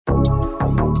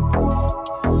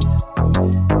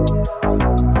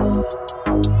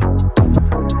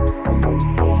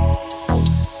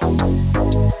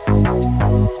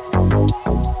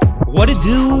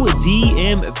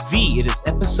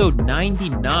episode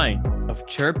 99 of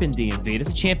Chirpin DMV. It is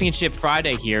a championship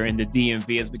Friday here in the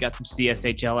DMV as we got some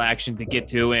CSHL action to get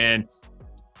to, and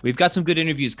we've got some good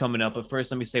interviews coming up. But first,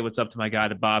 let me say what's up to my guy,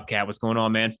 the Bobcat. What's going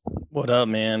on, man? What up,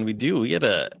 man? We had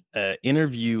a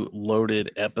interview loaded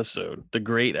episode, the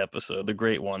great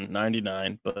one,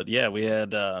 99. But yeah, we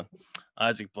had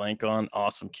Isaac Blank on,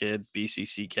 awesome kid,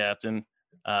 BCC captain.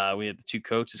 We had the two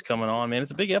coaches coming on, man. It's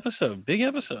a big episode.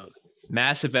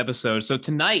 Massive episode. So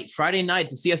tonight, Friday night,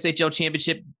 the CSHL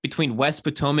championship between West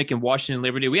Potomac and Washington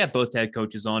Liberty. We have both head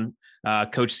coaches on,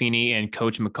 Coach Cini and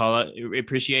Coach McCullough. We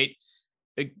appreciate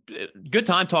a good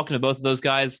time talking to both of those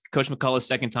guys. Coach McCullough's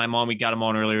second time on. We got him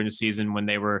on earlier in the season when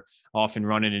they were off and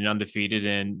running and undefeated,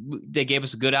 and they gave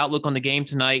us a good outlook on the game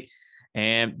tonight,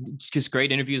 and just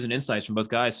great interviews and insights from both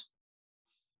guys.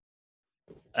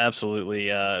 Absolutely.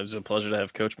 It was a pleasure to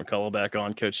have Coach McCullough back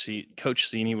on. Coach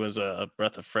Cini was a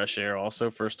breath of fresh air also,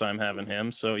 first time having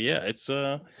him. So yeah, it's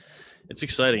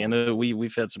exciting. I know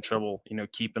we've had some trouble,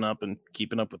 keeping up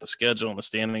with the schedule and the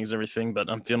standings, everything, but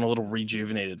I'm feeling a little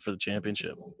rejuvenated for the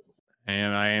championship.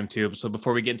 And I am too. So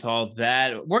before we get into all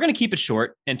that, we're going to keep it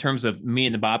short in terms of me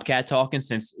and the Bobcat talking,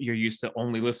 since you're used to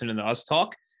only listening to us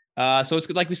talk. So it's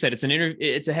like we said,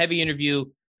 it's a heavy interview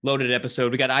loaded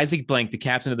episode. We got Isaac Blank, the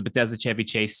captain of the Bethesda Chevy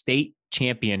Chase state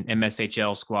champion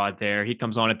MSHL squad there. He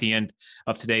comes on at the end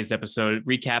of today's episode,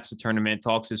 recaps the tournament,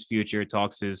 talks his future,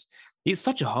 he's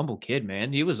such a humble kid,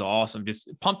 man. He was awesome.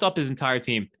 Just pumped up his entire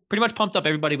team. Pretty much pumped up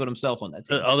everybody but himself on that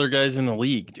team. The other guys in the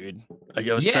league, dude. I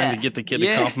was trying to get the kid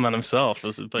to compliment himself.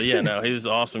 But yeah, no, he was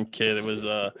an awesome kid. It was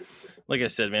like I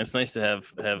said, man, it's nice to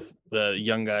have the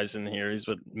young guys in here. He's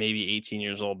maybe 18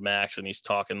 years old max, and he's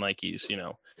talking like he's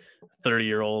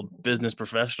 30-year-old business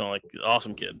professional. Like,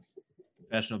 awesome kid.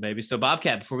 Professional, baby. So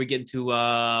Bobcat, before we get into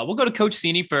we'll go to Coach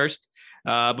Cini first.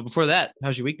 But before that,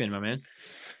 how's your week been, my man?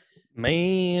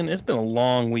 Man, it's been a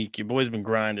long week. Your boy's been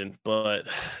grinding, but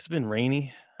it's been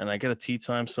rainy, and I got a tee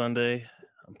time Sunday.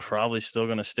 I'm probably still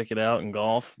going to stick it out in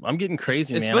golf. I'm getting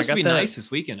crazy, man. It's supposed to be nice this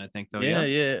weekend, I think, though.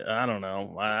 Yeah. I don't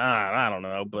know. I don't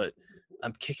know, but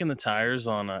I'm kicking the tires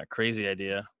on a crazy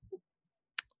idea.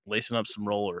 Lacing up some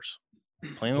rollers,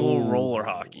 playing a little roller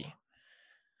hockey.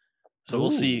 So we'll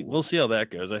see how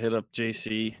that goes. I hit up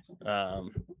JC.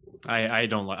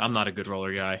 I'm not a good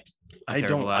roller guy. I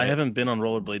haven't been on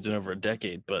rollerblades in over a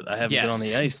decade, but I haven't been on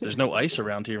the ice. There's no ice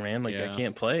around here, man. I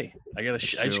can't play. I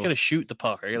just gotta shoot the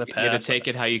puck. I gotta pass. You gotta take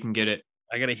it how you can get it.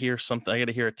 I gotta hear something. I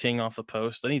gotta hear a ting off the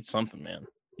post. I need something, man.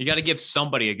 You gotta give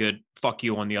somebody a good fuck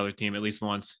you on the other team at least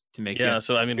once to make it.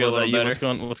 So I mean, what about you? What's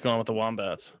going on with the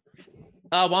Wombats?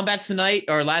 Wombats tonight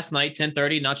or last night,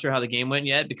 10:30. Not sure how the game went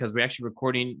yet because we're actually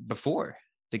recording before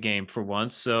the game for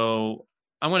once. So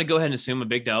I'm gonna go ahead and assume a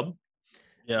big dub.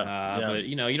 But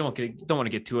you don't want to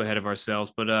get too ahead of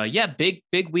ourselves. But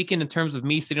big weekend in terms of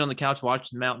me sitting on the couch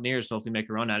watching the Mountaineers hopefully make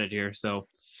a run at it here. So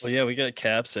we got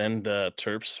Caps and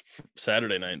Terps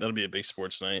Saturday night. That'll be a big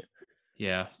sports night.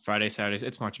 Yeah, Friday, Saturdays.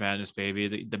 It's March Madness,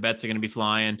 baby. The bets are going to be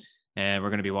flying, and we're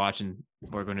going to be watching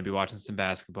some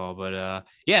basketball. But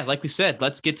like we said,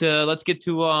 let's get to Coach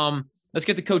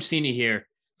Cini here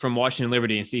from Washington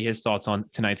Liberty and see his thoughts on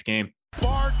tonight's game.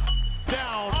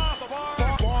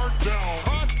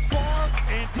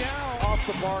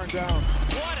 Bar and down.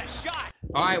 What a shot.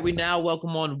 All right, we now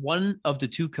welcome on one of the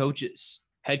two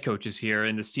head coaches here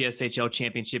in the CSHL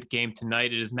championship game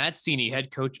tonight. It is Matt Cini, head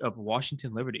coach of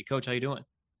Washington Liberty. Coach, how you doing?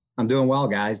 I'm doing well,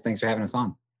 guys. Thanks for having us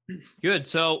on. Good.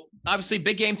 So obviously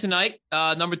big game tonight.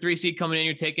 Number 3 seed coming in.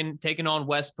 You're taking on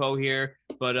West Po here,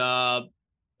 but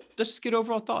let's just get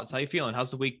overall thoughts. How you feeling?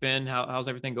 How's the week been? How's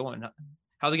everything going?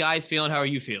 How the guys feeling? How are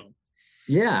you feeling?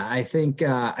 Yeah, I think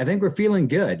we're feeling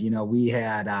good. We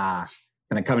had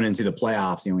kind of coming into the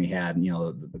playoffs, we had,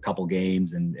 the couple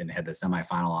games and had the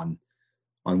semifinal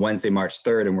on Wednesday, March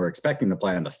 3rd, and we're expecting to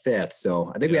play on the 5th.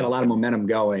 So I think we had a lot of momentum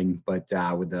going, but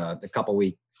with the couple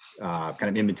weeks kind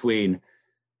of in between,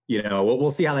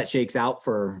 we'll see how that shakes out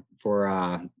for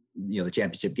the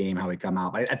championship game, how we come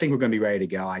out. But I think we're going to be ready to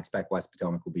go. I expect West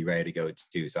Potomac will be ready to go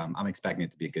too. So I'm expecting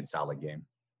it to be a good, solid game.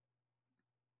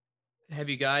 Have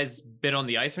you guys been on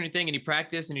the ice or anything? Any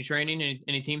practice, any training,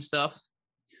 any team stuff?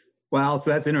 Well,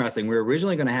 so that's interesting. We were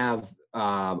originally going to have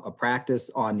a practice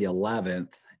on the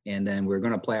 11th, and then we're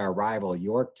going to play our rival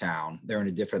Yorktown. They're in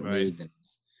a different league than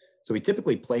us. So we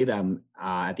typically play them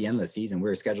at the end of the season. We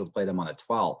were scheduled to play them on the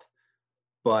 12th.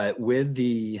 But with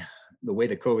the way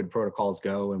the COVID protocols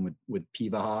go and with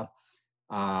PIVA,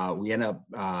 we end up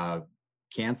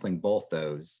canceling both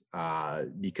those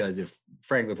because if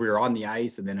we were on the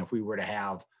ice and then if we were to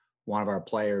have one of our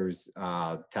players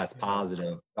test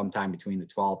positive sometime between the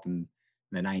 12th and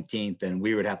the 19th, then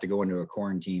we would have to go into a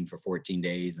quarantine for 14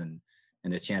 days, and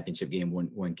this championship game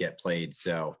wouldn't get played.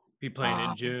 So be playing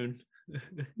in June.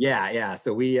 Yeah.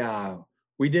 So we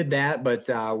did that, but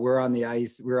we're on the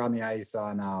ice. We're on the ice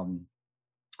on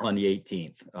the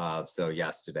 18th. So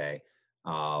yesterday,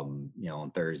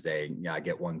 on Thursday, I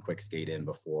get one quick skate in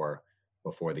before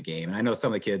the game. And I know some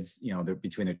of the kids, they're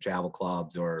between their travel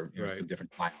clubs or some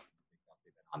different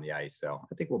on the ice. So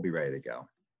I think we'll be ready to go.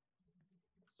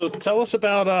 So tell us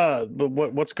about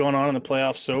what's going on in the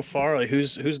playoffs so far. Like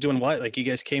who's doing what? Like you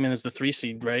guys came in as the 3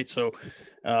 seed, right? So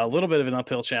a little bit of an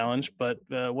uphill challenge, but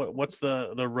what's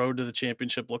the road to the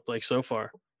championship looked like so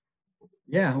far?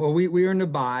 Yeah, well, we earned a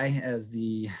bye as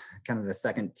the kind of the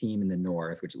second team in the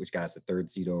North, which got us the 3rd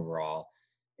seed overall.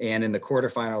 And in the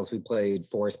quarterfinals, we played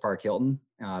Forest Park Hilton.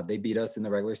 They beat us in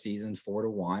the regular season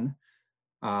 4-1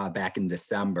 back in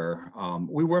December.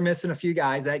 We were missing a few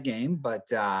guys that game,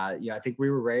 but I think we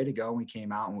were ready to go. And we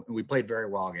came out and we played very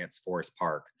well against Forest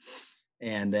Park.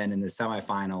 And then in the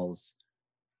semifinals,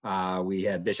 we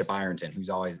had Bishop Ironton,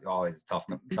 who's always a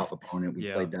tough opponent.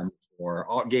 We played them before.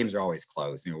 All games are always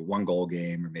close, 1 goal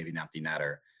game or maybe an empty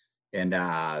netter. And,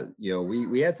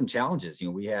 we had some challenges.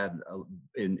 We had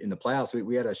in the playoffs,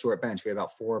 we had a short bench. We had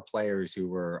about 4 players who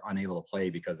were unable to play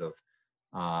because of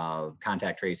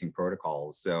contact tracing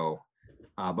protocols. So,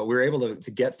 but we were able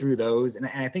to get through those. And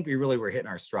I think we really were hitting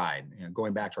our stride.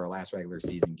 Going back to our last regular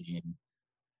season game,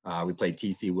 we played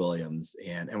TC Williams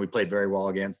and we played very well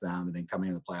against them. And then coming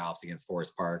in the playoffs against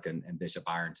Forest Park and Bishop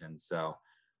Ironton. So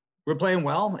we're playing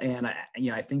well. And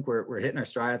I think we're hitting our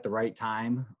stride at the right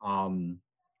time.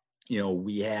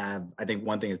 We have, I think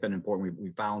one thing that's been important, we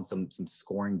found some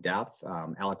scoring depth.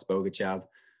 Alex Bogachev,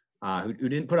 who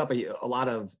didn't put up a lot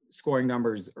of scoring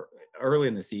numbers early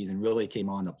in the season, really came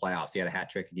on the playoffs. He had a hat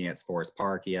trick against Forest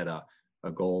Park. He had a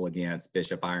goal against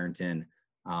Bishop Ironton.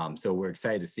 So we're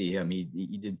excited to see him.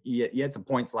 He had some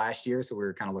points last year, so we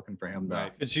were kind of looking for him.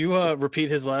 Could you repeat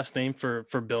his last name for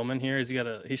Billman here?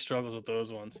 He struggles with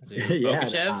those ones.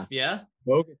 Bogachev,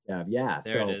 Bogachev, yeah.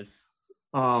 There it is.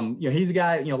 He's a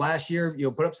guy, last year,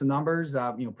 put up some numbers,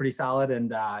 pretty solid.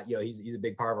 And, he's a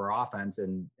big part of our offense.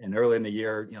 And early in the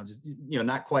year,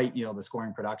 not quite, the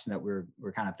scoring production that we're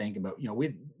kind of thinking, but,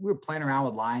 we were playing around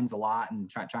with lines a lot and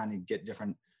trying to get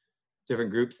different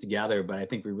groups together. But I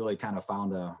think we really kind of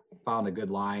found a good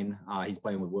line. He's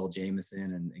playing with Will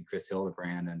Jameson and Chris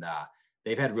Hildebrand. And,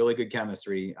 they've had really good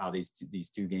chemistry, these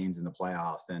 2 games in the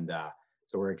playoffs. And,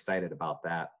 so we're excited about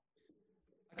that.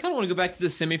 I kind of want to go back to the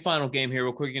semifinal game here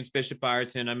real quick against Bishop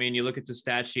Ironton. I mean, you look at the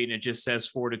stat sheet and it just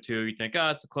says 4-2. You think,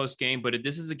 it's a close game, but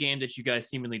this is a game that you guys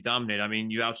seemingly dominate. I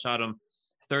mean, you outshot them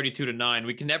 32-9.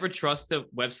 We can never trust the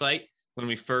website when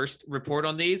we first report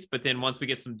on these, but then once we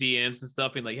get some DMs and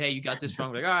stuff, being like, hey, you got this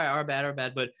wrong. Like, all right, our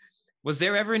bad. But was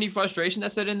there ever any frustration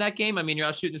that said in that game? I mean, you're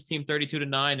out shooting this team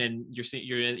 32-9 and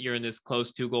you're in this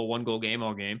close 2-goal, 1-goal game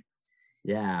all game.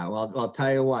 Yeah, well, I'll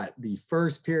tell you what, the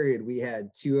first period, we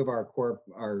had 2 of our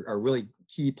really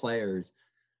key players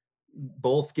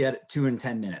both get 2 and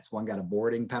 10 minutes. One got a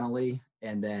boarding penalty.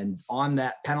 And then on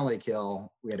that penalty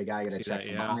kill, we had a guy get a check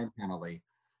from behind penalty.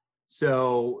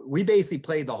 So we basically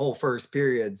played the whole first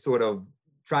period sort of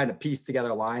trying to piece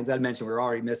together lines. I mentioned we were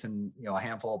already missing, a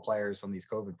handful of players from these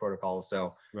COVID protocols.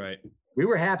 So we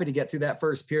were happy to get through that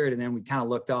first period. And then we kind of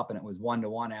looked up and it was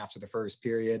 1-1 after the first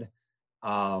period.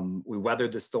 We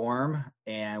weathered the storm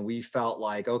and we felt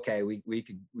like, okay, we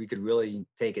could really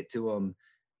take it to them.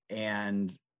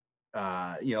 And,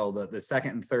 the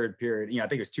second and third period, I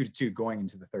think it was 2-2 going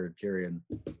into the third period,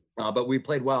 but we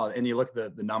played well. And you look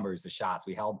at the numbers, the shots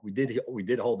we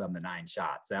did hold them to 9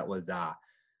 shots. That was,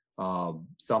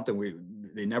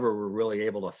 something they never were really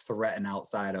able to threaten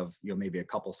outside of, maybe a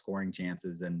couple scoring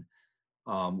chances. And,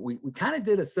 we kind of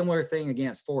did a similar thing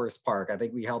against Forest Park. I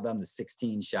think we held them to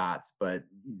 16 shots, but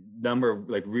number of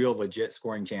real legit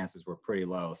scoring chances were pretty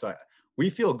low. So we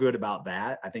feel good about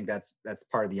that. I think that's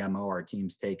part of the MO our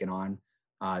team's taken on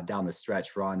down the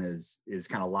stretch run is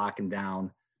kind of locking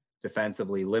down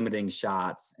defensively, limiting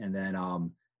shots. And then,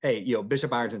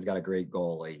 Bishop Ironton's got a great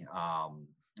goalie,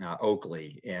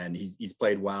 Oakley, and he's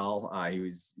played well. He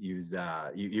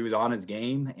was on his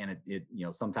game, and it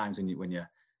sometimes when you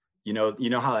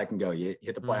how that can go. You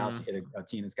hit the playoffs, you hit a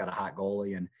team that's got a hot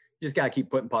goalie, and you just got to keep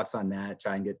putting pucks on net,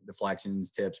 try and get deflections,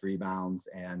 tips, rebounds.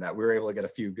 And we were able to get a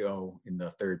few go in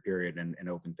the third period and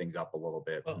open things up a little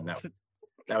bit. And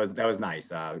that was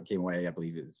nice. Came away, I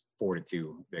believe it was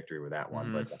 4-2 victory with that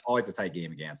one, but always a tight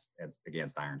game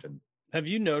against Ironton. Have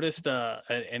you noticed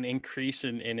an increase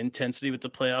in intensity with the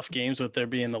playoff games, with there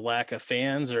being the lack of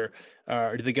fans, or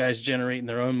are the guys generating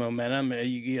their own momentum?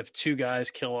 You have two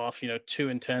guys kill off, 2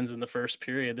 and 10s in the first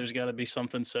period. There's got to be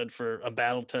something said for a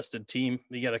battle-tested team.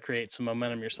 You got to create some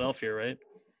momentum yourself here, right?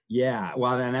 Yeah,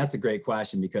 well, then that's a great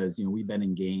question because we've been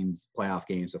in playoff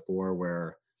games before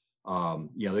where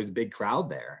there's a big crowd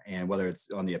there, and whether it's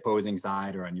on the opposing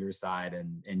side or on your side,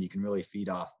 and you can really feed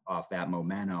off that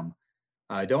momentum.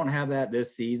 I don't have that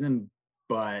this season,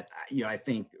 but I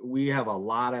think we have a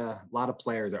lot of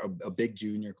players, a big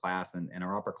junior class and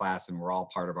our upper class, and we're all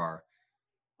part of our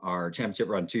championship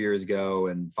run 2 years ago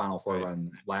and Final Four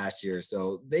run last year.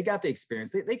 So they got the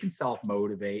experience. They can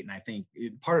self-motivate, and I think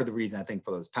part of the reason I think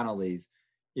for those penalties,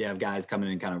 you have guys coming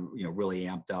in kind of really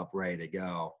amped up, ready to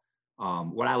go.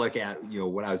 What I look at,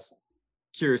 what I was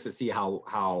curious to see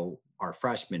how our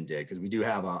freshmen did, because we do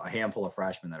have a handful of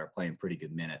freshmen that are playing pretty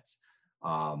good minutes.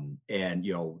 And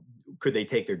could they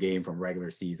take their game from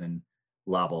regular season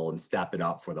level and step it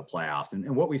up for the playoffs?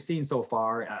 And what we've seen so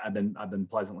far, I've been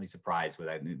pleasantly surprised with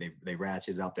it. They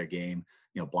ratcheted up their game,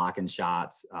 blocking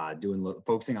shots,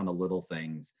 focusing on the little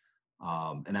things.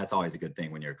 And that's always a good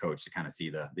thing when you're a coach, to kind of see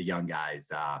the young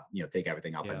guys, take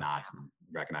everything up a notch and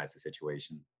recognize the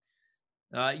situation.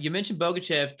 You mentioned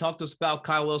Bogachev. Talk to us about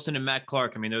Kyle Wilson and Matt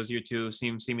Clark. I mean, those are your two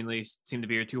seem to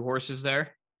be your two horses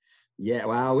there. Yeah,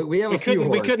 well, we have a few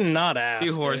horses. We couldn't not ask.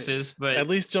 Few horses, but at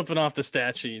least jumping off the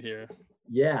stat sheet here.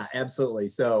 Yeah, absolutely.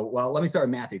 So, well, let me start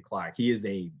with Matthew Clark. He is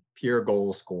a pure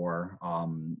goal scorer,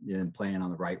 and playing on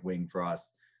the right wing for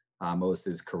us most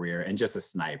of his career, and just a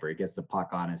sniper. He gets the puck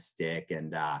on his stick,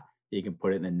 and he can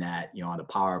put it in the net. On the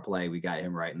power play, we got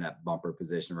him right in that bumper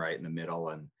position, right in the middle,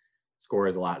 and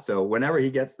scores a lot. So whenever he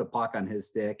gets the puck on his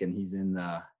stick and he's in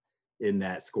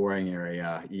that scoring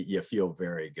area, you feel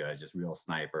very good. Just real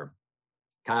sniper.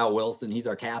 Kyle Wilson, he's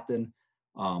our captain,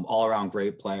 all around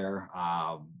great player.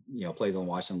 Plays on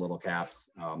Washington Little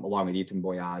Caps, along with Ethan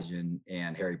Boyajian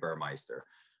and Harry Burmeister.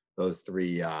 Those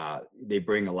three, they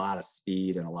bring a lot of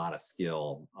speed and a lot of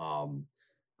skill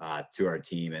to our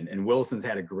team. And Wilson's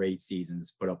had a great season.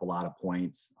 He's put up a lot of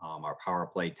points. Our power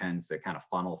play tends to kind of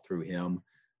funnel through him.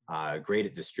 Great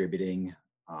at distributing,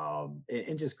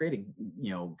 and just great at,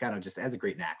 kind of just has a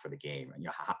great knack for the game.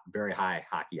 Very high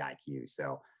hockey IQ.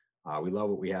 So we love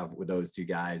what we have with those two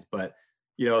guys. But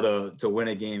to win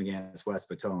a game against West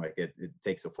Potomac, it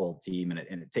takes a full team, and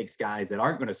it takes guys that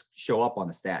aren't going to show up on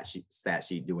the stat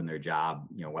sheet doing their job,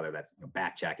 whether that's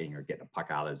back checking or getting a puck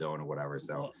out of the zone or whatever.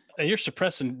 So, and you're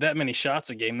suppressing that many shots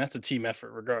a game. That's a team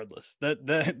effort, regardless.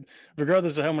 That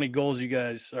regardless of how many goals you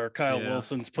guys or Kyle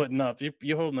Wilson's putting up,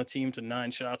 you're holding a team to 9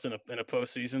 shots in a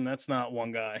postseason. That's not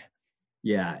one guy.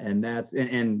 Yeah, and that's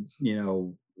and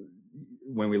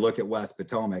when we look at West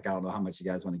Potomac, I don't know how much you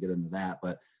guys want to get into that,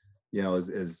 but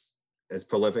as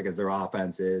prolific as their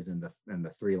offense is, and the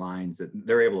 3 lines that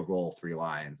they're able to roll 3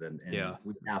 lines, and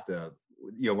we have to,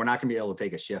 we're not going to be able to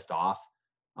take a shift off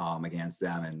against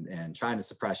them, and trying to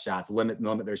suppress shots,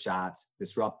 limit their shots,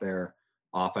 disrupt their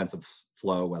offensive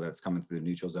flow, whether it's coming through the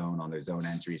neutral zone on their zone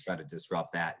entries, try to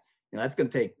disrupt that. That's going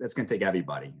to take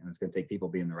everybody, and it's going to take people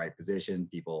being in the right position,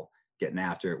 people getting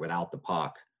after it without the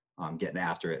puck, getting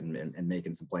after it and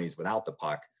making some plays without the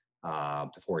puck.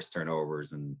 To force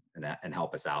turnovers and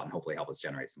help us out, and hopefully help us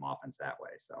generate some offense that way.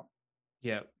 So,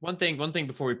 yeah. One thing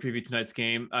before we preview tonight's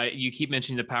game, you keep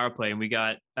mentioning the power play, and we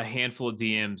got a handful of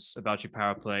DMs about your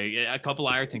power play. A couple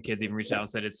Ireton kids even reached out and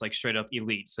said it's like straight up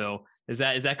elite. So is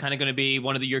that kind of going to be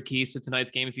one of your keys to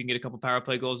tonight's game? If you can get a couple power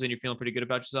play goals in, you're feeling pretty good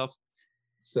about yourself.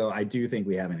 So I do think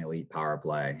we have an elite power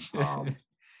play.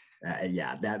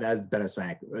 That's been a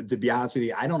strength. To be honest with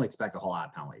you, I don't expect a whole lot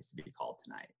of penalties to be called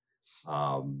tonight.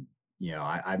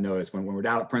 I've noticed when we're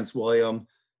down at Prince William,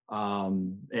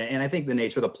 and I think the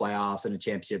nature of the playoffs and a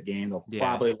championship game, they'll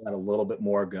probably let a little bit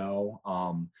more go.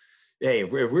 Hey,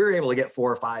 if we were able to get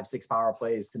 4, 5, 6 power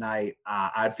plays tonight,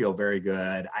 I'd feel very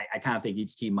good. I kind of think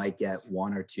each team might get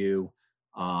 1 or 2.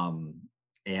 But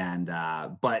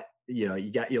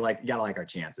you gotta like our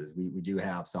chances. We do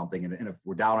have something, and if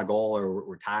we're down a goal or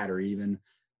we're tied or even,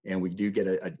 and we do get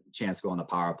a chance to go on the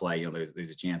power play,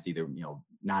 there's a chance either,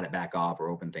 knot it back up or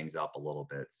open things up a little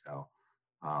bit. So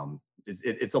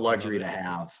it's a luxury to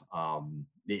have,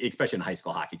 especially in high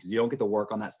school hockey, because you don't get to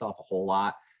work on that stuff a whole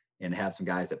lot, and have some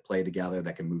guys that play together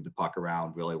that can move the puck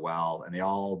around really well. And they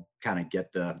all kind of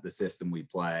get the system we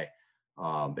play.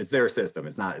 It's their system.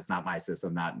 It's not my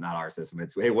system, not our system.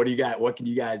 It's, hey, what do you got? What can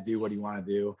you guys do? What do you want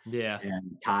to do? Yeah.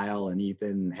 And Kyle and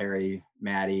Ethan, Harry,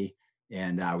 Maddie,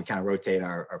 and we kind of rotate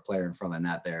our player in front of the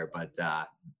net there, but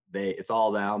it's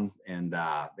all them, and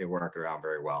they work around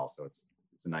very well. So it's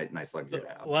it's a nice luxury to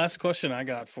have. Last question I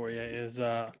got for you is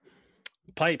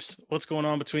Pipes. What's going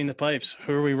on between the Pipes?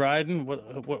 Who are we riding?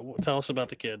 What tell us about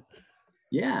the kid?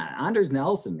 Yeah, Anders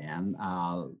Nelson, man.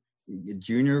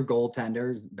 Junior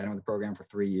goaltender, been with the program for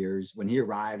 3 years. When he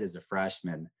arrived as a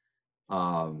freshman,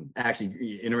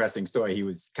 actually interesting story. He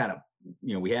was kind of,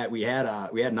 we had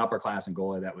an upperclassman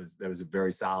goalie that was a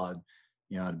very solid,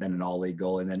 had been an all-league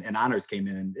goalie. And Anders came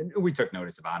in and we took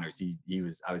notice of Anders. He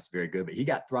was obviously very good, but he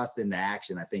got thrust into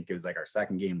action. I think it was like our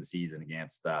second game of the season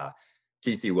against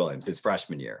TC Williams, his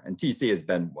freshman year. And TC has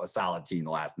been a solid team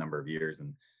the last number of years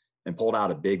and pulled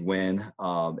out a big win.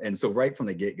 And so right from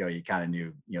the get-go, you kind of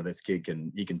knew, this kid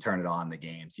he can turn it on in the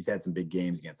games. He's had some big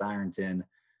games against Ironton.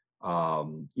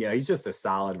 He's just a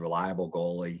solid, reliable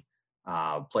goalie,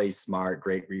 plays smart,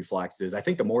 great reflexes. I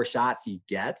think the more shots he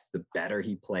gets, the better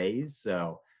he plays.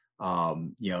 So,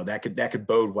 that could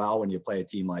bode well when you play a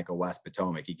team like a West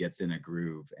Potomac. He gets in a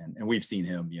groove and we've seen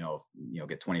him,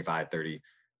 get 25,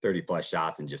 30 plus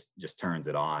shots and just turns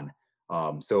it on.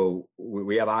 So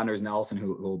we have Anders Nelson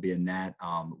who will be in net.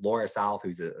 Laura South,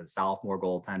 who's a sophomore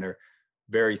goaltender,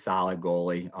 very solid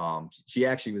goalie. She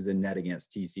actually was in net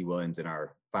against TC Williams in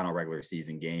our final regular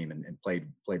season game and played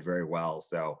very well.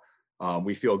 So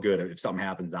we feel good if something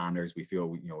happens to Anders. We feel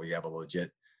we have a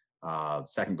legit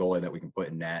second goalie that we can put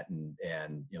in net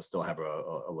and still have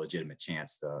a legitimate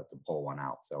chance to pull one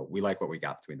out. So we like what we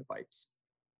got between the pipes.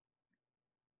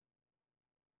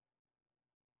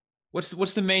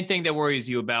 What's the main thing that worries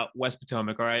you about West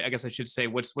Potomac? Or I guess I should say,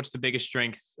 what's the biggest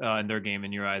strength in their game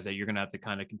in your eyes that you're going to have to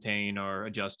kind of contain or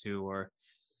adjust to? Or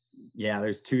yeah,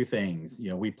 there's two things.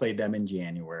 We played them in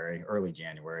early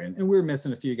January, and we were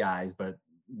missing a few guys, but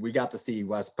we got to see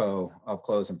West Po up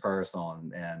close and personal,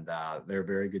 and they're a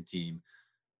very good team.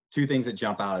 Two things that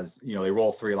jump out is, they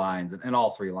roll three lines, and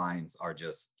all three lines are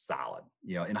just solid.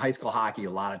 In high school hockey, a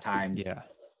lot of times, yeah.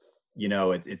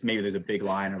 It's maybe there's a big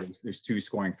line or there's two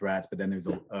scoring threats, but then there's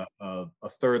a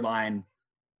third line.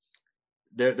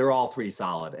 They're all three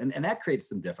solid. And that creates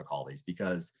some difficulties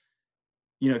because,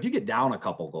 if you get down a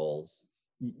couple goals,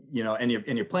 and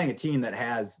you're playing a team that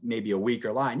has maybe a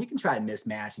weaker line, you can try to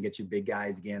mismatch and get your big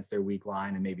guys against their weak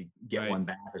line and maybe get one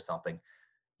back or something.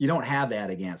 You don't have that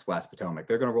against West Potomac.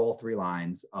 They're going to roll three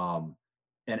lines.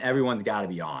 And everyone's got to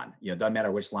be on. It doesn't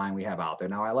matter which line we have out there.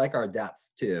 Now, I like our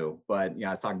depth too, but I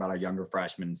was talking about our younger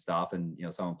freshmen and stuff, and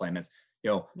some of them playing minutes.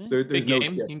 There's big no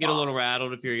game. You can get a little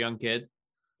rattled if you're a young kid.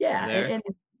 Yeah, and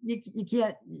you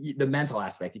can't the mental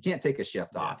aspect. You can't take a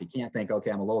shift off. You can't think,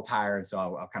 okay, I'm a little tired, so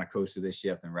I'll kind of coast through this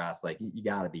shift and rest. Like you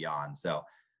got to be on. So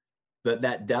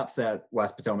that depth that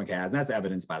West Potomac has, and that's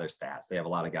evidenced by their stats. They have a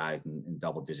lot of guys in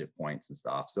double-digit points and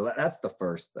stuff. So that's the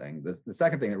first thing. The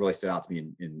second thing that really stood out to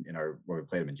me in our when we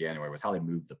played them in January was how they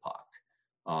moved the puck.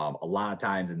 A lot of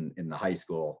times in the high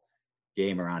school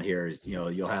game around here is,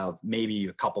 you'll have maybe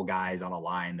a couple guys on a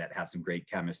line that have some great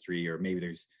chemistry, or maybe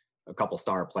there's a couple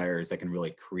star players that can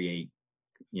really create,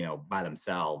 by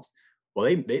themselves. Well,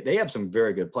 they have some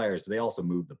very good players, but they also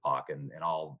move the puck, and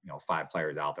all, five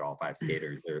players out there, all five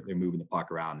skaters, they're moving the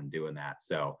puck around and doing that.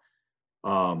 So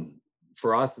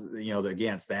for us,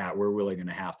 against that, we're really going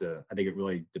to have to, I think it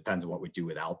really depends on what we do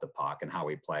without the puck and how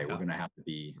we play. We're going to have to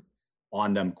be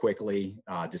on them quickly,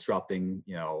 disrupting,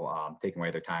 taking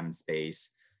away their time and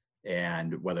space.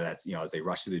 And whether that's, as they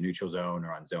rush through the neutral zone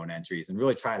or on zone entries, and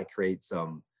really try to create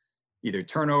some either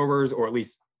turnovers or at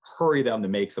least hurry them to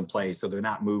make some plays so they're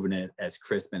not moving it as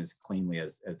crisp and as cleanly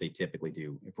as they typically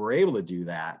do. If we're able to do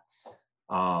that,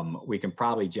 we can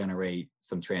probably generate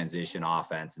some transition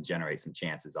offense and generate some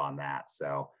chances on that.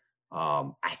 So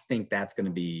I think that's going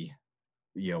to be,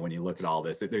 when you look at all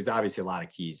this, there's obviously a lot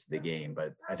of keys to the game,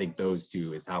 but I think those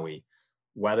two is how we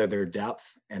weather their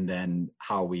depth, and then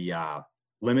how we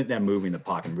limit them moving the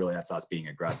puck. And really that's us being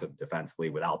aggressive defensively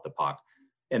without the puck.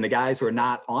 And the guys who are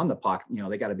not on the puck,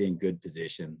 they got to be in good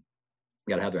position.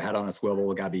 Got to have their head on a swivel.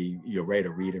 They got to be ready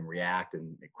to read and react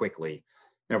and quickly.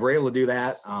 And if we're able to do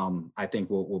that, I think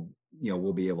we'll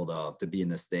be able to be in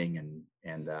this thing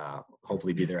and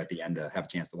hopefully be there at the end to have a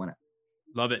chance to win it.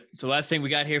 Love it. So last thing we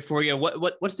got here for you.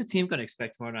 What's the team going to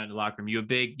expect tomorrow night in the locker room? You a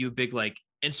big like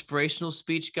inspirational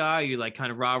speech guy? You like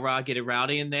kind of rah, get it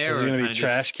rowdy in there? Is it going to be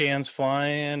trash cans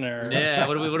flying? Or yeah,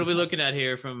 what are we looking at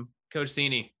here from Coach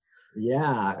Cini?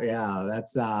 Yeah,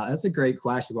 that's a great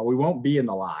question. Well, we won't be in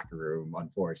the locker room,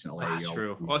 unfortunately.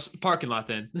 True. Well, it's parking lot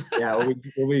then. Yeah,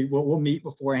 we'll meet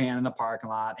beforehand in the parking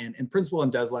lot, and Prince William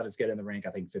does let us get in the rink, I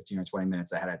think 15 or 20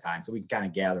 minutes ahead of time, so we can kind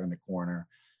of gather in the corner.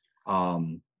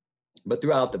 But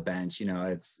throughout the bench,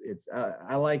 it's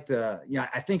I like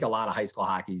I think a lot of high school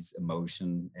hockey's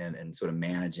emotion and sort of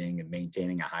managing and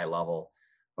maintaining a high level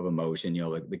emotion.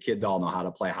 The kids all know how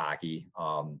to play hockey.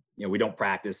 We don't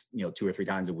practice, 2 or 3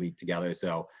 times a week together.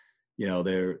 So,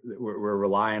 we're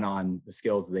relying on the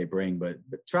skills that they bring, but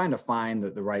trying to find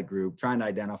the right group, trying to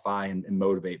identify and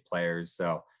motivate players.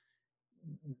 So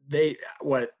the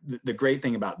great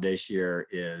thing about this year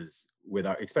is with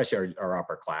especially our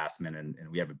upperclassmen, and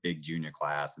we have a big junior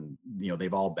class, and,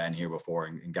 they've all been here before,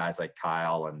 and guys like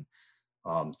Kyle and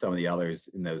some of the others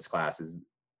in those classes,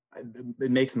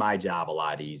 it makes my job a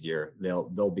lot easier.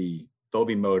 They'll be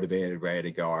motivated, ready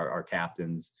to go. Our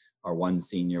captains, our one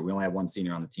senior, we only have one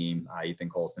senior on the team, Ethan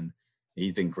Colston.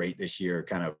 He's been great this year,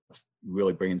 kind of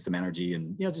really bringing some energy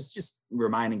and, just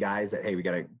reminding guys that, hey, we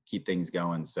got to keep things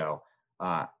going. So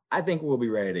I think we'll be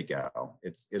ready to go.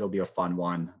 It'll be a fun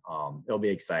one. It'll be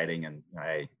exciting, and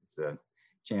hey, it's a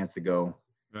chance to go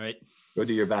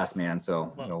do your best, man.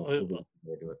 So we'll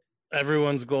do it.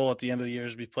 Everyone's goal at the end of the year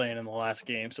is to be playing in the last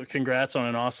game. So congrats on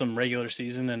an awesome regular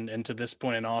season and to this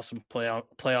point, an awesome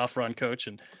playoff run, Coach,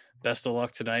 and best of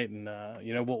luck tonight. And,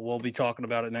 we'll be talking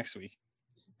about it next week.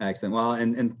 Excellent. Well,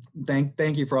 and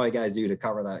thank you for all you guys do to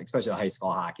cover that, especially high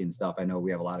school hockey and stuff. I know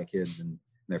we have a lot of kids and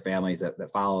their families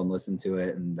that follow and listen to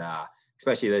it. And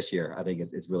especially this year, I think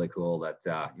it's really cool that,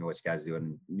 what you guys are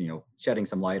doing, shedding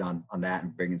some light on that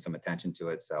and bringing some attention to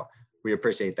it. So we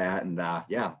appreciate that. And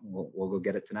we'll go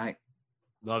get it tonight.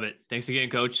 Love it. Thanks again,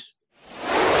 Coach.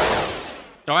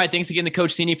 All right. Thanks again to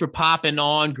Coach Cini for popping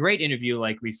on. Great interview,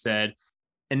 like we said.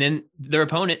 And then their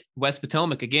opponent, West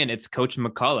Potomac, again, it's Coach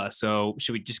McCullough. So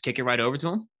should we just kick it right over to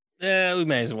him? Yeah, we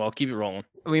may as well. Keep it rolling.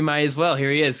 We might as well. Here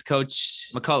he is,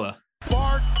 Coach McCullough.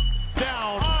 Bar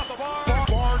down. Off the bar.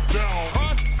 Bar down.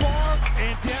 Cross bar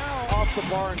and down. Off the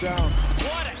bar and down.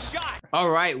 What a shot. All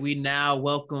right. We now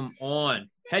welcome on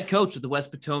head coach of the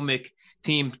West Potomac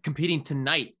team competing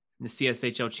tonight in the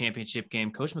CSHL championship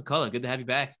game. Coach McCullough, good to have you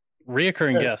back.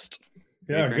 Reoccurring guest.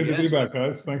 Yeah, good to be back,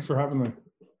 guys. Thanks for having me.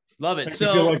 Love it. I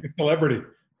feel like a celebrity.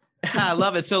 I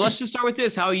love it. So let's just start with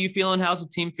this. How are you feeling? How's the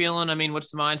team feeling? I mean,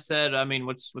 what's the mindset? I mean,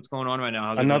 what's going on right now?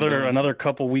 How's another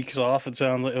couple weeks off. It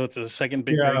sounds like it's a second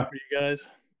big break for you guys.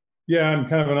 Yeah, and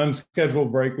kind of an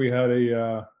unscheduled break. We had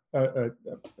a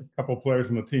couple of players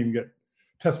on the team get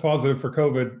test positive for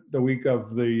COVID the week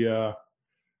of the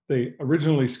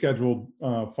originally scheduled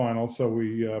final. So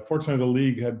we fortunately the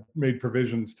league had made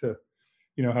provisions to,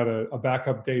 had a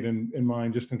backup date in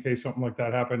mind just in case something like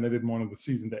that happened. They didn't want the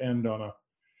season to end on a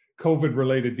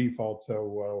COVID-related default.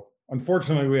 So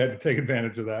unfortunately, we had to take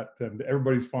advantage of that. And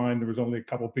everybody's fine. There was only a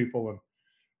couple people,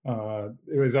 and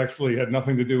it was actually had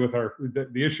nothing to do with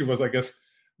the issue was, I guess,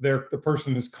 the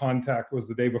person's contact was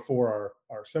the day before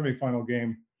our semifinal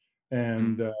game,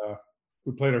 and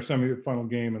we played our semifinal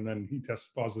game, and then he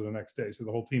tested positive the next day. So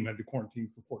the whole team had to quarantine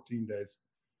for 14 days.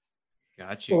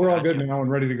 Gotcha. So we're all good now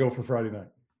and ready to go for Friday night.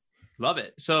 Love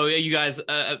it. So you guys,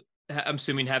 I'm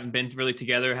assuming, haven't been really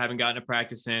together, haven't gotten to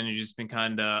practice in, you've just been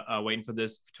kind of waiting for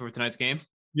tonight's game.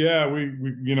 Yeah, we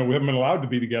haven't been allowed to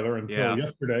be together until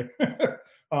yesterday.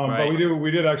 But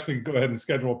we did actually go ahead and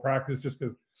schedule a practice just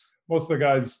because most of the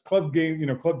guys club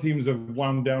teams have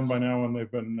wound down by now, and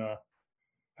they've been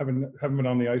haven't been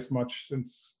on the ice much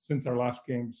since our last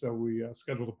game. So we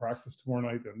scheduled a practice tomorrow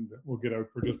night, and we'll get out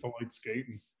for just a light skate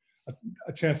and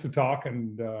a chance to talk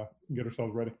and get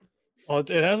ourselves ready. Well, it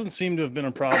hasn't seemed to have been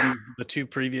a problem the 2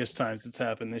 previous times it's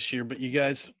happened this year, but you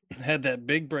guys had that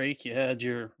big break. You had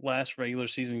your last regular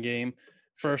season game,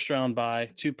 first round bye,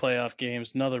 2 playoff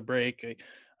games, another break.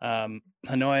 I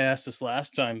know I asked this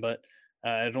last time, but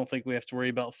I don't think we have to worry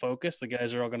about focus. The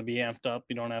guys are all going to be amped up.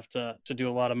 You don't have to do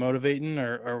a lot of motivating,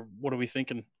 or what are we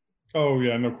thinking? Oh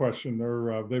yeah, no question.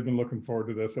 They've been looking forward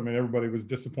to this. I mean, everybody was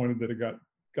disappointed that it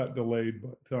got delayed,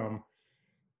 but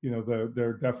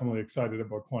they're definitely excited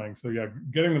about playing. So yeah,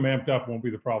 getting them amped up won't be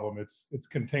the problem. It's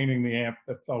containing the amp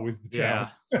that's always the challenge.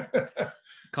 Yeah.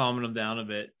 Calming them down a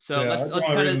bit. So let's I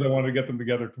want to get them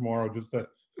together tomorrow just to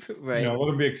let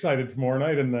them be excited tomorrow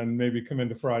night, and then maybe come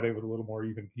into Friday with a little more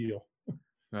even keel.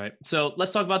 Right. So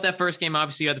let's talk about that first game.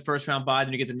 Obviously, you had the first round bye,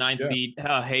 then you get the 9th seed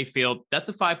Hayfield. That's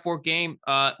a 5-4 game.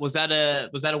 Was that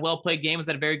a well played game? Was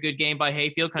that a very good game by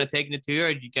Hayfield, kind of taking it to you,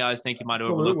 or did you guys think you might have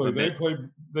overlooked it a bit?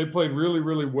 They played really,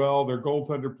 really well. Their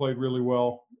goaltender played really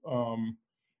well,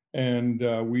 and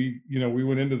we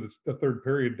went into the third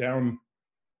period down.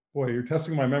 Boy, you're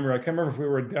testing my memory. I can't remember if we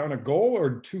were down a goal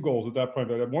or 2 goals at that point.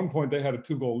 But at one point, they had a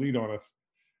 2-goal lead on us.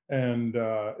 And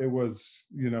it was,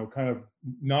 kind of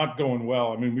not going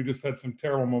well. I mean, we just had some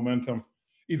terrible momentum,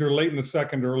 either late in the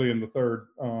second, early in the third,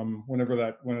 when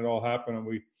it all happened. And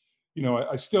we,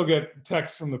 I still get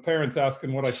texts from the parents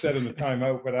asking what I said in the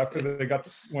timeout. But after they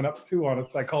went up 2 on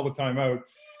us, I called the timeout.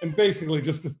 and basically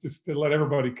just to let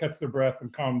everybody catch their breath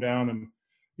and calm down. And,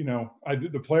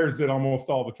 the players did almost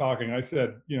all the talking. I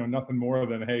said, nothing more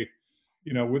than, hey,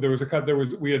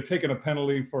 we had taken a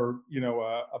penalty for,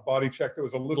 a body check that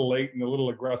was a little late and a little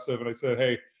aggressive. And I said,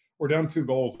 hey, we're down 2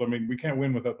 goals. I mean, we can't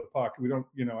win without the puck. We don't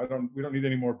need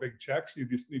any more big checks. You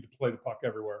just need to play the puck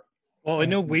everywhere. Well, I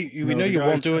know we know you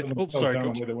won't do it. Oh, sorry,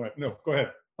 Coach. No, go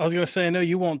ahead. I was going to say, I know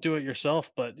you won't do it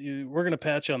yourself, but we're going to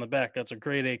pat you on the back. That's a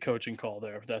grade A coaching call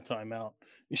there with that timeout.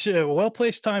 You should a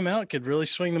well-placed timeout could really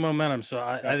swing the momentum. So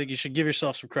I think you should give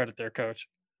yourself some credit there, Coach.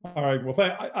 All right. Well,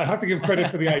 I have to give credit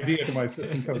for the idea to my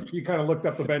assistant coach. He kind of looked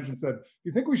up the bench and said,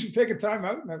 "You think we should take a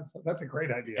timeout?" And that's a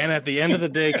great idea. And at the end of the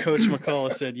day, Coach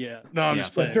McCullough said, "Yeah." No, I'm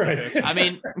just playing. Right. I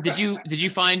mean, did you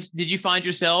find your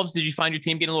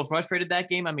team getting a little frustrated that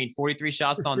game? I mean, 43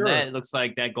 shots on net. It looks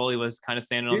like that goalie was kind of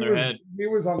standing on their head. He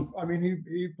was on. I mean,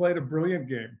 he played a brilliant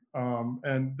game,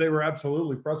 and they were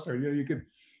absolutely frustrated.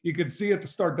 You could see it to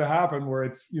start to happen where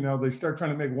it's they start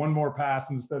trying to make one more pass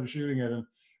instead of shooting it, and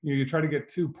you try to get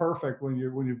too perfect when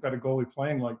you've got a goalie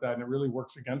playing like that, and it really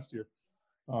works against you.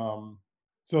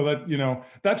 So that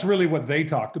that's really what they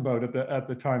talked about at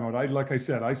the timeout.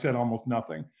 I said almost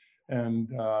nothing,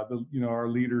 and our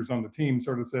leaders on the team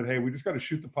sort of said, hey, we just got to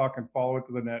shoot the puck and follow it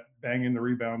to the net, bang in the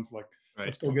rebounds,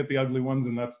 let's go get the ugly ones,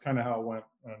 and that's kind of how it went.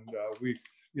 And we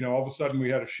all of a sudden we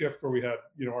had a shift where we had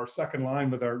our second line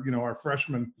with our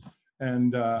freshmen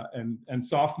and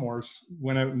sophomores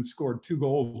went out and scored 2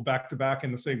 goals back to back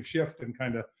in the same shift and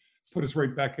kind of put us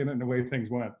right back in it and the way things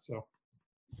went. So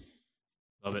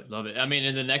love it. I mean,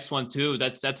 in the next one too,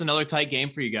 that's another tight game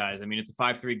for you guys. I mean, it's a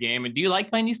 5-3 game. And do you like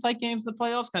playing these tight games in the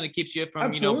playoffs? Kind of keeps you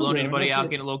from, blowing anybody out,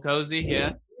 getting a little cozy.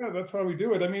 Yeah. Yeah, that's why we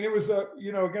do it. I mean, it was,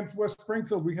 against West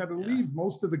Springfield, we had to lead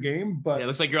most of the game, but it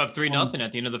looks like you're up 3-0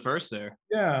 at the end of the first there.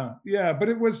 Yeah. But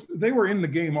they were in the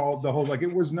game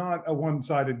it was not a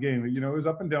one-sided game. It was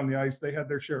up and down the ice. They had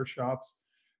their share of shots.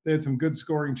 They had some good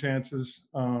scoring chances.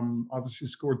 Obviously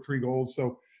scored 3 goals.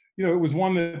 So, it was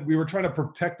one that we were trying to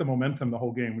protect the momentum the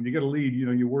whole game. When you get a lead,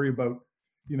 you worry about,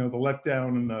 the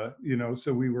letdown and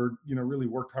so we were, really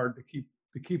worked hard to keep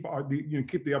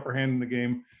the upper hand in the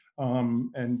game.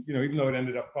 And even though it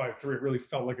ended up 5-3, it really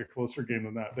felt like a closer game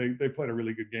than that. They played a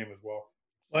really good game as well.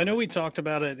 Well, I know we talked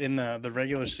about it in the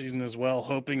regular season as well,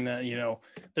 hoping that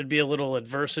there'd be a little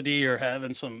adversity or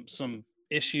having some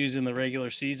issues in the regular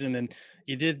season, and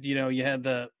you did. You had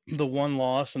the one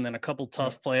loss and then a couple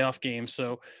tough playoff games.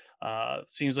 So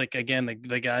seems like again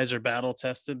the guys are battle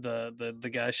tested. The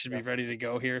guys should be ready to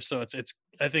go here. So it's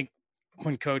I think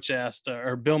when Coach asked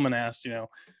or Billman asked,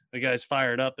 the guys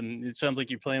fired up, and it sounds like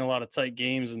you're playing a lot of tight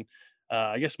games. And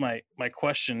I guess my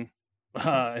question,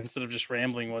 instead of just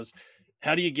rambling, was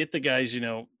how do you get the guys,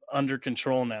 under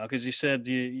control now? Because you said,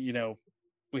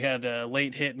 we had a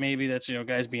late hit, maybe that's,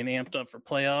 guys being amped up for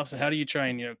playoffs. How do you try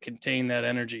and, contain that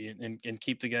energy and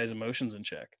keep the guys' emotions in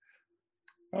check?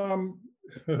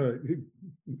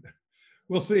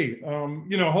 We'll see.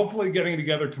 Hopefully getting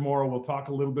together tomorrow, we'll talk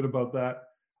a little bit about that.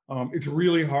 It's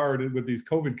really hard with these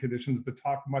COVID conditions to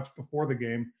talk much before the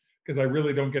game because I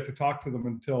really don't get to talk to them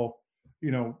until,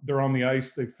 they're on the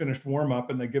ice, they've finished warm up,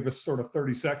 and they give us sort of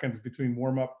 30 seconds between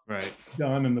warm up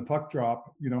done and the puck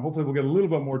drop. Hopefully we'll get a little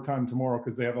bit more time tomorrow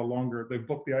because they've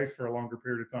booked the ice for a longer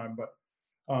period of time.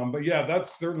 But yeah,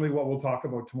 that's certainly what we'll talk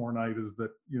about tomorrow night is that,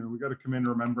 we got to come in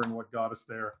remembering what got us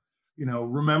there.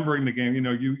 Remembering the game,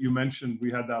 you mentioned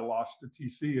we had that loss to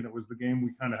TC, and it was the game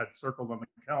we kind of had circled on the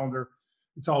calendar.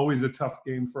 It's always a tough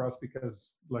game for us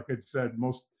because, like I said,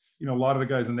 a lot of the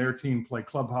guys in their team play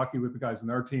club hockey with the guys in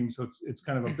our team. So it's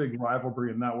kind of a big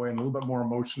rivalry in that way and a little bit more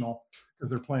emotional because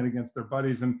they're playing against their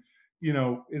buddies. And,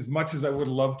 as much as I would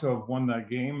love to have won that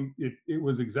game, it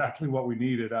was exactly what we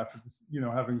needed after this,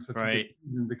 having such a good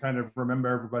season to kind of remember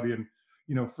everybody and,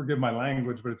 forgive my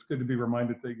language, but it's good to be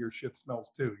reminded that your shit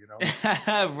smells too,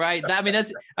 Right.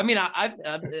 I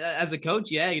as a coach,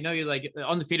 you're like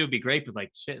undefeated would be great, but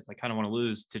like shit, it's like kind of want to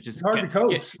lose to just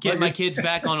get my kids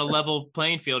back on a level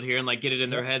playing field here and like get it in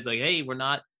their heads like, hey, we're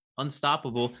not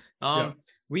unstoppable.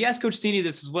 We asked Coach Tini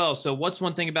this as well. So what's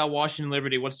one thing about Washington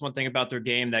Liberty? What's one thing about their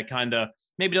game that kind of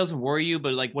maybe doesn't worry you,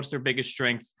 but like what's their biggest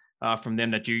strength from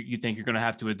them that you think you're going to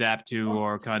have to adapt to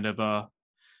or kind of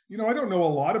I don't know a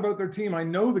lot about their team. I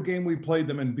know the game we played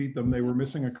them and beat them, they were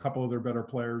missing a couple of their better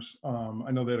players.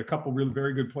 I know they had a couple really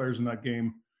very good players in that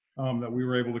game that we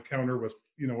were able to counter with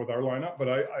our lineup. But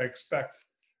I expect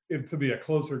it to be a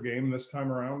closer game this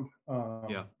time around.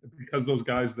 Because those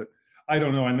guys that I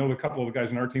don't know. I know a couple of the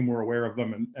guys in our team were aware of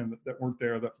them and that weren't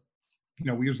there. That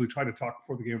we usually try to talk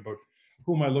before the game about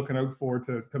who am I looking out for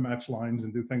to match lines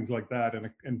and do things like that.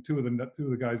 And two of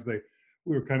the guys they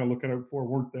we were kind of looking out for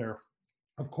weren't there.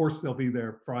 Of course, they'll be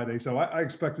there Friday. So I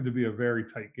expect it to be a very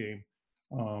tight game.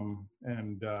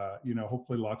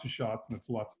 Hopefully lots of shots and it's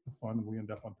lots of fun and we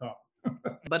end up on top.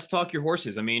 Let's talk your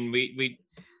horses. I mean,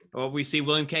 we see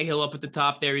William Cahill up at the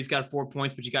top there. He's got 4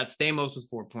 points, but you got Stamos with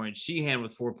 4 points, Sheehan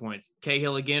with 4 points,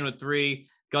 Cahill again with 3,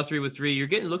 Guthrie with 3.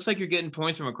 Looks like you're getting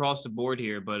points from across the board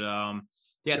here, but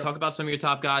talk about some of your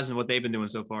top guys and what they've been doing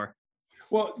so far.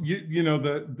 Well,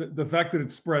 the fact that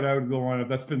it's spread out the lineup,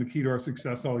 that's been the key to our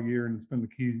success all year, and it's been the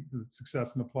key to the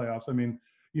success in the playoffs. I mean,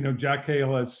 Jack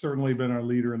Cahill has certainly been our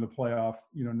leader in the playoff,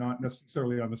 not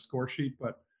necessarily on the score sheet,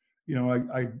 but,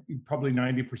 I probably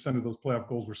 90% of those playoff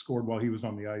goals were scored while he was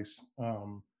on the ice.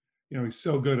 He's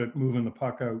so good at moving the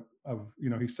puck out of,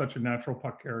 he's such a natural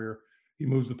puck carrier. He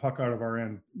moves the puck out of our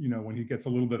end, when he gets a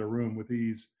little bit of room with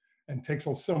ease and takes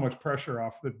so much pressure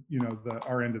off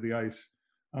our end of the ice.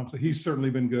 So he's certainly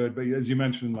been good. But as you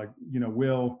mentioned,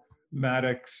 Will,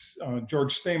 Maddox,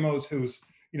 George Stamos, who's,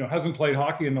 hasn't played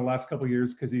hockey in the last couple of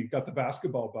years because he got the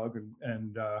basketball bug.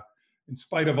 And in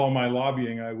spite of all my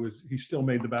lobbying, he still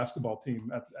made the basketball team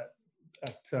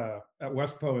at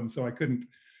Westpo. And so I couldn't,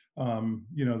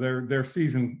 their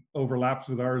season overlaps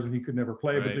with ours and he could never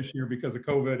play. Right. But this year, because of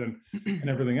COVID and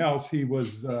everything else, he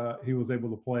was able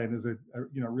to play and is a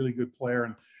really good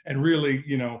player and really,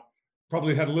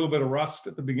 probably had a little bit of rust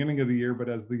at the beginning of the year, but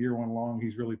as the year went along,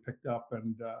 he's really picked up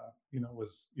and,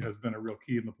 has been a real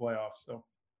key in the playoffs. So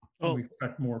we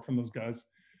expect more from those guys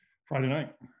Friday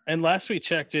night. And last we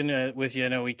checked in with you, I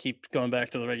know we keep going back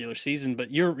to the regular season,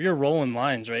 but you're rolling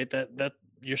lines, right? That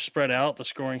you're spread out, the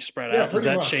scoring spread out. Does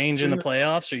that change in the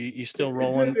playoffs or you still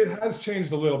rolling? It has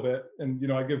changed a little bit. And,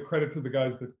 I give credit to the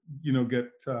guys that, get,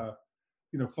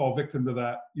 fall victim to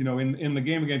that. In the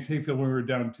game against Hayfield, when we were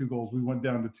down 2 goals, we went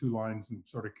down to 2 lines and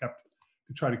sort of kept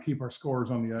to try to keep our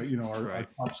scores on the, our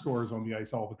top scores on the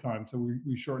ice all the time. So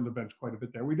we shortened the bench quite a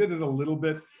bit there. We did it a little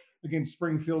bit against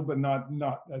Springfield, but not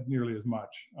nearly as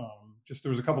much. Just there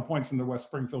was a couple points in the West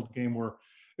Springfield game where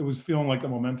it was feeling like the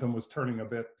momentum was turning a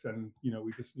bit, and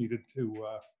we just needed to.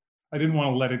 I didn't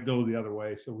want to let it go the other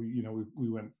way, so we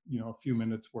went a few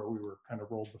minutes where we were kind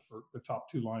of rolled the top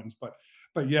 2 lines, but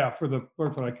yeah, for the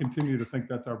Berthoud, I continue to think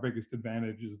that's our biggest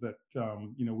advantage is that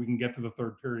we can get to the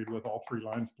third period with all 3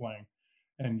 lines playing,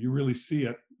 and you really see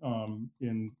it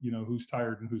in who's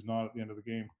tired and who's not at the end of the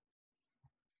game.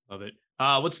 Love it.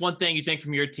 What's one thing you think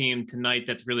from your team tonight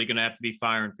that's really going to have to be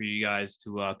firing for you guys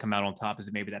to come out on top? Is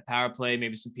it maybe that power play,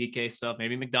 maybe some PK stuff,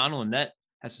 maybe McDonald and net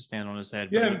has to stand on his head?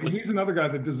 Yeah, he's another guy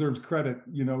that deserves credit.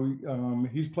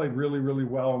 He's played really, really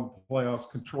well in the playoffs,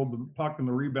 controlled the puck and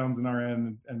the rebounds in our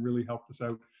end and really helped us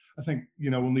out. I think,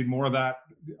 we'll need more of that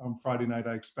on Friday night.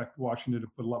 I expect Washington to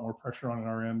put a lot more pressure on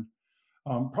our end.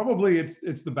 Probably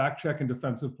it's the back check and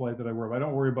defensive play that I worry about. I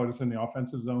don't worry about us in the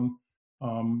offensive zone.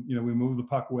 We move the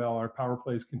puck well. Our power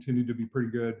plays continue to be pretty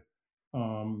good.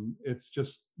 It's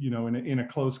just, in a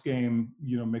close game,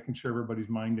 making sure everybody's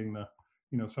minding the,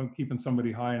 keeping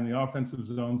somebody high in the offensive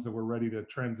zone so we're ready to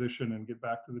transition and get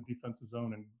back to the defensive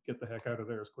zone and get the heck out of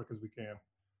there as quick as we can.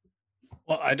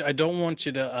 Well, I don't want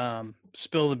you to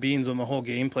spill the beans on the whole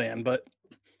game plan, but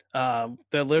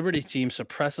the Liberty team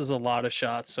suppresses a lot of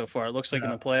shots so far. It looks like in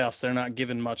the playoffs, they're not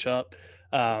giving much up.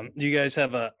 Do you guys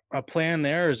have a plan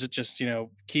there, or is it just,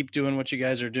 keep doing what you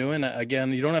guys are doing?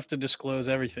 Again, you don't have to disclose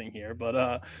everything here,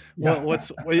 but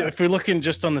if we're looking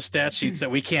just on the stat sheets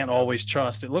that we can't always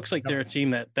trust, it looks like they're a team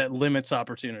that limits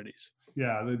opportunities.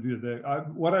 Yeah, they do.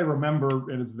 What I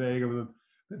remember, and it's vague,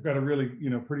 they've got a really,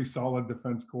 pretty solid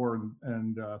defense core,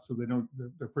 and so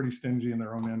they're pretty stingy in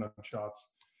their own end on shots.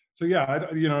 So yeah, I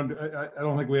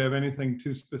don't think we have anything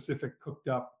too specific cooked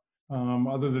up.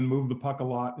 Other than move the puck a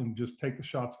lot and just take the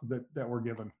shots that we're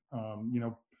given.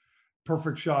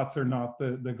 Perfect shots are not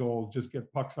the goal. Just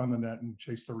get pucks on the net and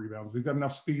chase the rebounds. We've got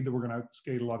enough speed that we're going to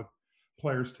skate a lot of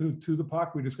players to the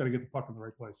puck. We just got to get the puck in the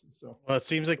right places. So well, it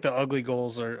seems like the ugly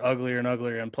goals are uglier and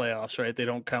uglier in playoffs, right? They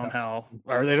don't count how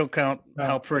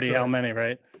pretty, how many,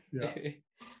 right? Yeah.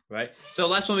 Right. So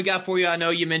last one we got for you. I know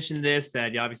you mentioned this,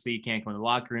 that obviously you can't go in the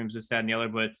locker rooms, this, that, and the other,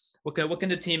 but what can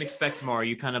the team expect tomorrow? Are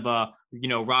you kind of a,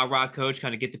 rah coach,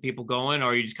 kind of get the people going, or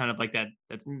are you just kind of like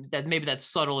that maybe that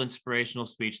subtle inspirational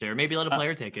speech there? Maybe let a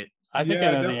player take it. I think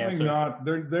I know the answer. Not.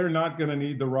 They're not going to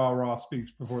need the rah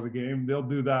speech before the game. They'll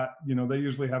do that. They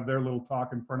usually have their little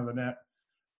talk in front of the net,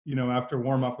 after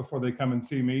warm up before they come and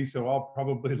see me. So I'll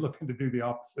probably looking to do the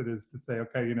opposite, is to say,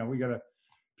 okay, we got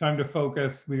time to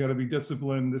focus. We got to be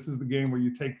disciplined. This is the game where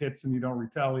you take hits and you don't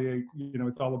retaliate.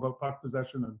 It's all about puck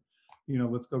possession and,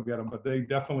 let's go get them. But they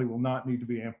definitely will not need to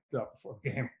be amped up before the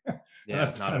game. Yeah,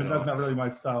 that's not really my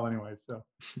style anyway. So.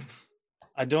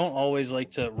 I don't always like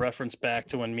to reference back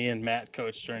to when me and Matt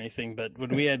coached or anything, but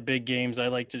when we had big games, I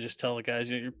like to just tell the guys,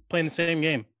 you're playing the same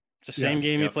game. It's the same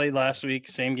game you played last week,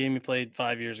 same game you played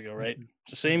 5 years ago, right?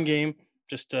 It's the same game,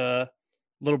 just a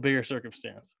little bigger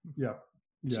circumstance. Yeah.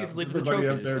 Yeah. Everybody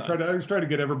out there, I always try to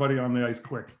get everybody on the ice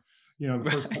quick. The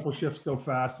first couple shifts go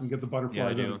fast and get the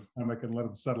butterflies in the stomach and let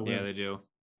them settle in. Yeah, they do.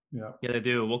 Yeah, they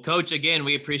do. Well, Coach, again,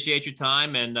 we appreciate your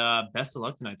time and best of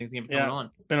luck tonight. Thanks again for coming on.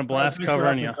 Been a blast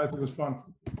covering you. It was fun.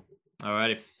 All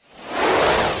righty.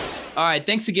 All right.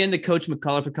 Thanks again to Coach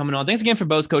McCullough for coming on. Thanks again for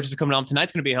both coaches for coming on.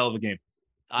 Tonight's going to be a hell of a game.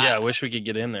 I wish we could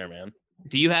get in there, man.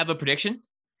 Do you have a prediction?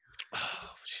 Oh,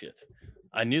 shit.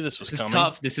 I knew this was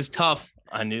coming. This is tough.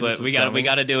 I knew this was coming. We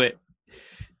got to do it.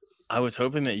 I was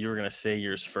hoping that you were going to say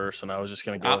yours first, and I was just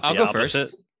going to go I'll go opposite.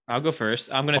 First. I'll go first.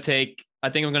 I think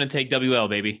I'm going to take WL,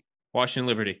 baby. Washington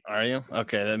Liberty. Are you?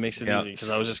 Okay, that makes it easy because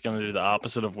I was just going to do the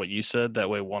opposite of what you said. That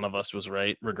way one of us was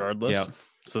right regardless. Yeah.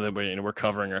 So that we're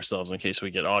covering ourselves in case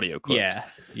we get audio clips.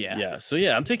 Yeah. So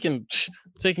I'm taking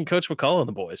Coach McCullough and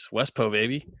the boys. Westpo,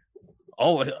 baby.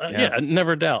 Oh,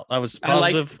 never doubt. I was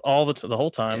positive the whole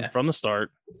time from the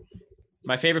start.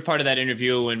 My favorite part of that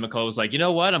interview when McCullough was like, you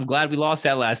know what? I'm glad we lost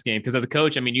that last game because as a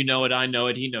coach, I mean, you know it, I know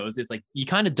it, he knows. It's like you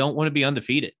kind of don't want to be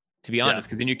undefeated, to be honest,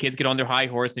 because then your kids get on their high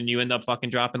horse and you end up fucking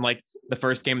dropping like the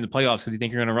first game in the playoffs because you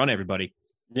think you're going to run everybody.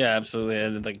 Yeah, absolutely.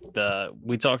 And like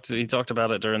he talked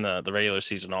about it during the regular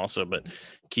season also, but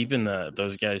keeping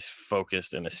those guys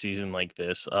focused in a season like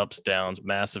this, ups, downs,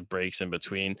 massive breaks in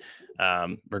between,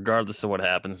 regardless of what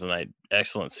happens tonight.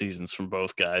 Excellent seasons from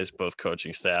both guys, both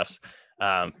coaching staffs.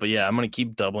 But yeah, I'm going to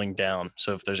keep doubling down.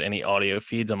 So if there's any audio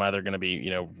feeds, I'm either going to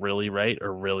be, really right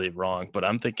or really wrong. But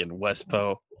I'm thinking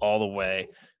Westpo all the way,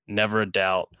 never a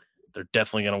doubt. They're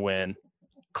definitely going to win.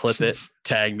 Clip it,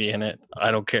 tag me in it.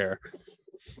 I don't care.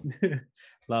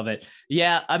 Love it.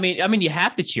 Yeah, I mean, you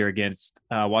have to cheer against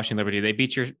Washington Liberty. They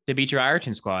beat your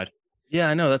Ireton squad. Yeah,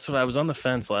 I know. That's what I was on the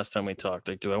fence last time we talked.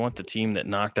 Like, do I want the team that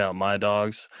knocked out my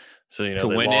dogs? So they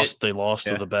lost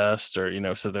to the best,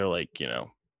 or so they're like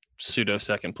pseudo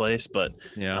second place. But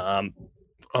I'm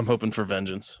hoping for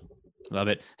vengeance. Love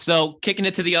it. So kicking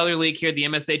it to the other league here, the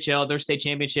MSHL, their state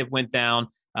championship went down.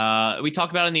 We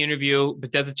talked about it in the interview,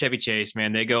 Bethesda Chevy Chase,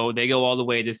 man, they go all the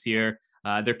way this year.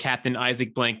 Their captain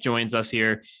Isaac Blank joins us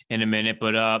here in a minute,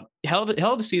 but hell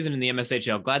of a season in the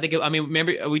MSHL. Glad they go. I mean,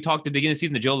 remember we talked at the beginning of the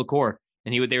season to Joe LaCour,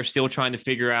 and they were still trying to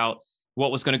figure out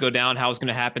what was going to go down, how it was going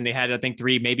to happen. They had, I think,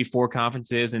 3, maybe 4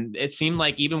 conferences, and it seemed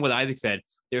like even what Isaac said,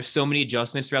 there's so many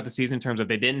adjustments throughout the season in terms of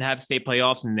they didn't have state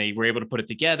playoffs, and they were able to put it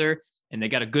together, and they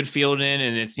got a good field in,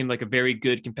 and it seemed like a very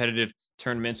good competitive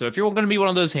tournament. So if you're going to be one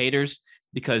of those haters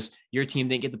because your team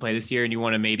didn't get to play this year and you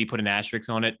want to maybe put an asterisk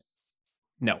on it,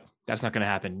 no, that's not going to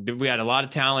happen. We had a lot of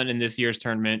talent in this year's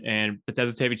tournament, and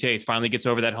Bethesda Chevy Chase finally gets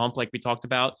over that hump like we talked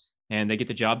about, and they get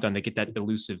the job done. They get that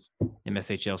elusive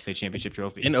MSHL state championship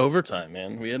trophy. In overtime,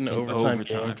 man. We had an overtime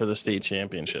game for the state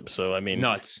championship. So, I mean,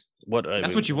 nuts. What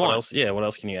you want. What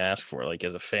else can you ask for? Like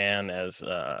as a fan, as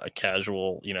a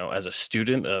casual, as a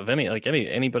student of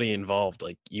anybody involved,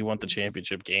 like you want the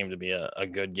championship game to be a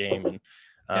good game.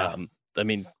 And I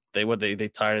mean, they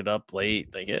tied it up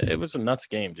late. Like it was a nuts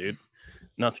game, dude.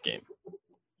 Nuts game.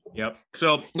 Yep.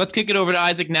 So let's kick it over to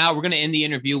Isaac now. We're going to end the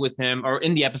interview with him, or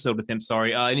end the episode with him.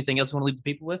 Sorry. Anything else you want to leave the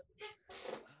people with?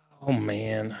 Oh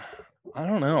man, I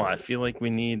don't know. I feel like we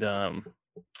need.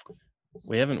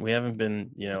 We haven't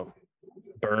been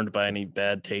burned by any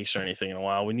bad takes or anything in a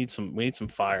while. We need some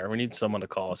fire. We need someone to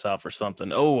call us out for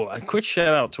something. Oh, a quick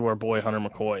shout out to our boy Hunter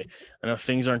McCoy. I know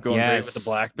things aren't going great with the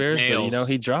Black Bears, but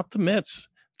he dropped the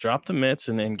mitts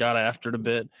and got after it a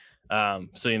bit.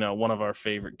 So one of our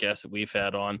favorite guests that we've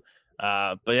had on.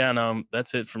 But yeah, no,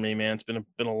 that's it for me, man. It's been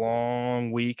a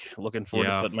long week. Looking forward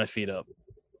to putting my feet up.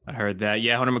 I heard that.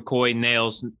 Yeah, Hunter McCoy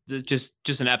nails,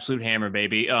 just an absolute hammer,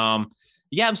 baby.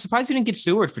 Yeah, I'm surprised he didn't get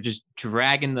Seward for just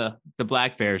dragging the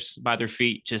Black Bears by their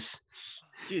feet.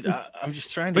 Dude, I'm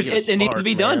just trying to get a spark, it needed to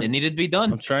be done. It needed to be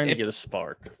done. I'm trying to get a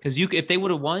spark. Because if they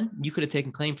would have won, you could have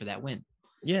taken claim for that win.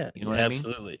 Yeah, you know what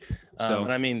absolutely. I mean?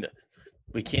 And I mean,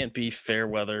 we can't be fair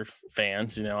weather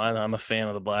fans. I'm a fan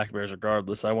of the Black Bears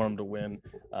regardless. I want them to win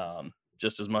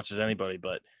just as much as anybody,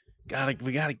 but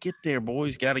we gotta get there,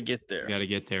 boys. Gotta get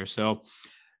there. So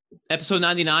episode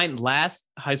 99, last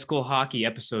high school hockey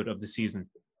episode of the season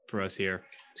for us here.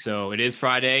 So it is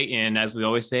Friday, and as we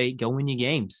always say, go win your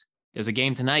games. There's a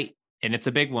game tonight, and it's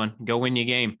a big one. Go win your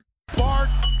game. Bar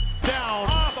down.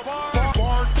 Off the bar.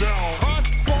 Bar down. Cross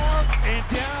bar and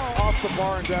down. Off the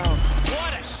bar and down.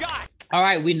 What a shot. All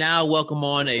right, we now welcome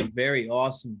on a very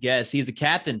awesome guest. He's the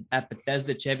captain at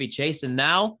Bethesda Chevy Chase, and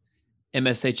now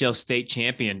MSHL state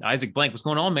champion, Isaac Blank. What's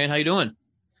going on, man? How you doing?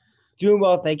 Doing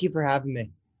well. Thank you for having me.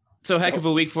 So heck of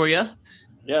a week for you.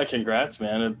 Yeah, congrats,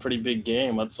 man. A pretty big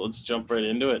game. Let's jump right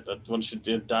into it. Why don't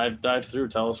you dive through?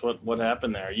 Tell us what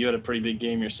happened there. You had a pretty big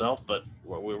game yourself, but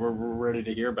we're ready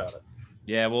to hear about it.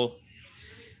 Yeah, we'll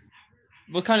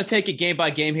kind of take it game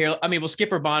by game here. I mean, we'll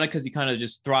skip Urbana because he kind of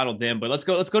just throttled them, but let's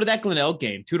go to that Glenelg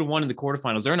game, 2-1 in the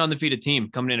quarterfinals. They're an undefeated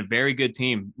team coming in, a very good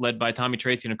team led by Tommy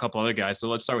Tracy and a couple other guys. So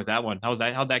let's start with that one. How'd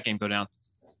that game go down?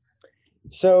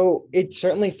 So it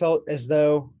certainly felt as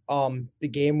though the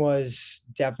game was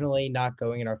definitely not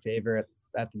going in our favor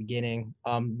at the beginning.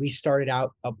 We started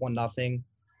out up 1-0,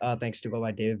 thanks to goal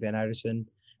by David Van Iderson.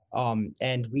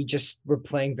 And we just were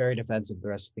playing very defensive the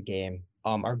rest of the game.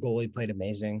 Our goalie played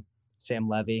amazing, Sam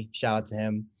Levy, shout out to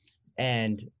him.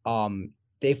 And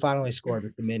they finally scored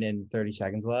with the minute and 30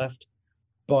 seconds left.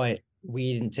 But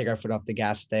we didn't take our foot off the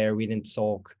gas there. We didn't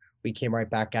sulk. We came right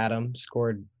back at them,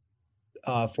 scored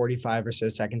 45 or so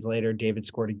seconds later. David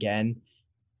scored again,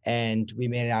 and we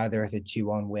made it out of there with a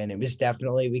 2-1 win. It was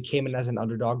definitely, we came in as an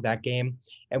underdog that game,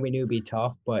 and we knew it'd be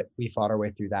tough, but we fought our way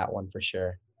through that one for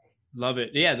sure. Love it.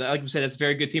 Yeah, like you said, that's a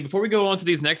very good team. Before we go on to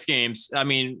these next games, I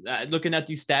mean, looking at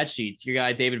these stat sheets, your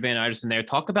guy David Van Iderson there,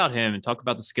 talk about him and talk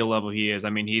about the skill level he is. I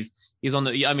mean, he's on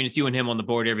the, I mean, it's you and him on the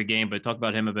board every game, but talk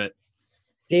about him a bit.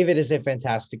 David is a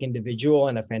fantastic individual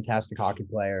and a fantastic hockey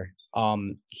player.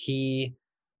 He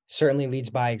certainly leads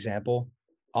by example.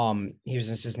 He was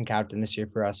an assistant captain this year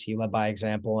for us. He led by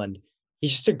example, and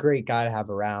he's just a great guy to have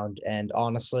around. And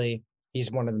honestly,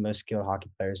 he's one of the most skilled hockey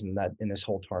players in this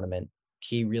whole tournament.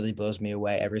 He really blows me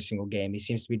away every single game. He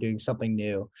seems to be doing something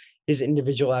new. His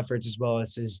individual efforts, as well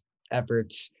as his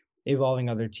efforts involving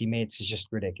other teammates, is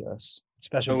just ridiculous.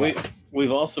 Special.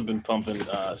 We've also been pumping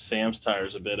Sam's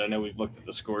tires a bit. I know we've looked at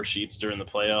the score sheets during the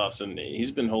playoffs, and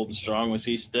he's been holding strong. Was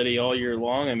he steady all year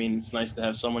long? I mean, it's nice to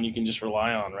have someone you can just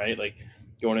rely on, right? Like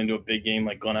going into a big game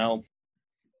like Glenelg.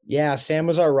 Yeah, Sam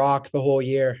was our rock the whole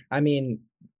year. I mean,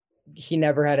 he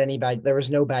never had there was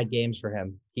no bad games for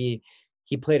him. He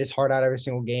played his heart out every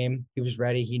single game. He was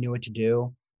ready. He knew what to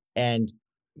do. And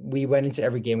we went into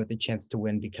every game with a chance to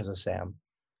win because of Sam,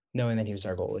 knowing that he was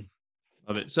our goalie.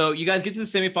 Love it. So you guys get to the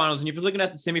semifinals, and if you're looking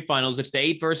at the semifinals, it's the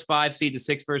 8 versus 5 seed, the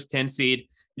 6 versus 10 seed.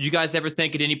 Did you guys ever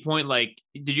think at any point, like,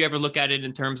 did you ever look at it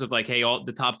in terms of like, hey, all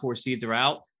the top 4 seeds are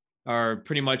out, or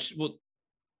pretty much, well,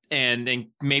 and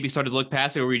maybe started to look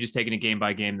past it, or were you just taking it game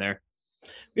by game there?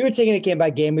 We were taking it game by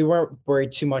game. We weren't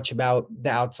worried too much about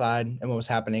the outside and what was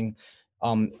happening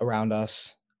around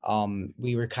us.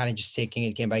 We were kind of just taking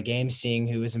it game by game, seeing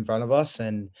who was in front of us,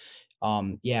 and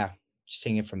just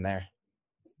taking it from there.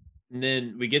 And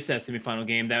then we get to that semifinal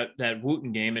game, that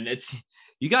Wooten game, and it's,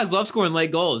 you guys love scoring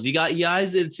late goals. You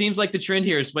guys, it seems like the trend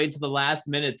here is waiting to the last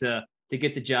minute to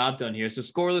get the job done here. So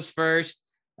scoreless first.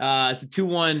 It's a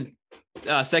 2-1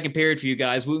 second period for you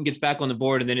guys. Wooten gets back on the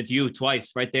board, and then it's you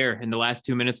twice right there in the last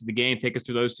 2 minutes of the game. Take us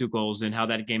through those 2 goals and how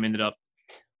that game ended up.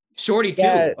 Shorty too.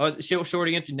 Yeah.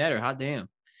 Shorty empty netter. Hot damn.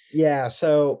 Yeah.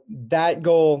 So that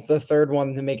goal, the third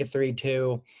one to make it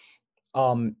 3-2.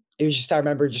 It was just, I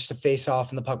remember just a face off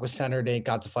and the puck was centered and it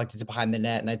got deflected to behind the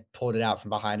net and I pulled it out from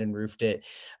behind and roofed it.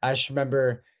 I just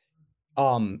remember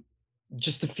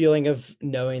just the feeling of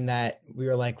knowing that we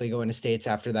were likely going to States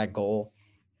after that goal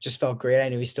just felt great. I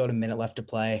knew we still had a minute left to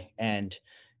play, and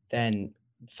then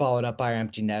followed up by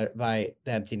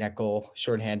the empty net goal,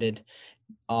 shorthanded.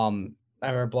 I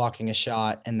remember blocking a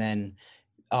shot, and then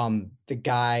the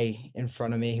guy in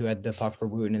front of me who had the puck for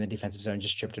Wooten in the defensive zone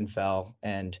just tripped and fell,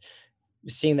 and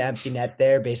seeing the empty net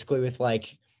there, basically with like,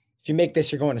 if you make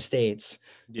this, you're going to States.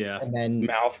 Yeah. And then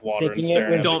mouth water and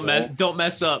staring. Don't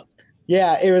mess up.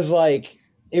 Yeah, it was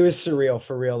surreal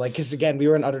for real. Like, because again, we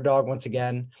were an underdog once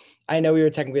again. I know we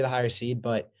were technically the higher seed,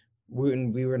 but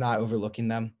Wooten, we were not overlooking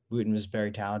them. Wooten was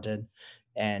very talented,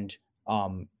 and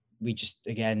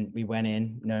we went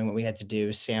in knowing what we had to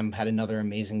do. Sam had another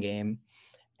amazing game,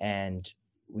 and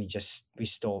we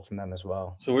stole from them as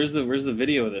well. So where's the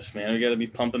video of this, man? We got to be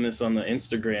pumping this on the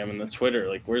Instagram and the Twitter.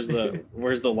 Like, where's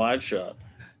the live shot?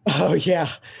 Oh yeah.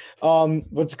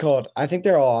 What's it called? I think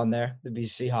they're all on there. The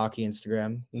BC Hockey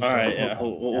Instagram. All right. Yeah.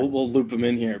 We'll loop them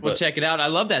in here. We'll check it out. I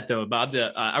love that though. Bob,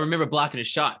 I remember blocking a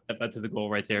shot to the goal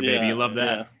right there, baby. Yeah, you love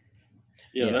that.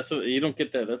 Yeah. That's you don't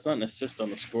get that. That's not an assist on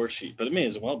the score sheet, but it may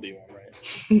as well be one,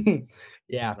 right?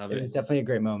 Yeah. It was definitely a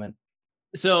great moment.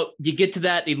 So you get to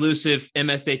that elusive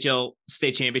MSHL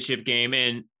state championship game,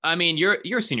 and I mean, you're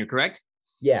a senior, correct?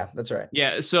 Yeah, that's right.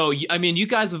 Yeah. So, I mean, you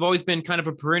guys have always been kind of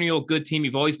a perennial good team.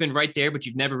 You've always been right there, but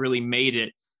you've never really made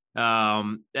it.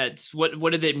 That's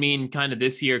what did it mean kind of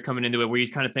this year coming into it? Were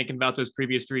you kind of thinking about those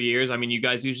previous 3 years? I mean, you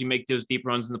guys usually make those deep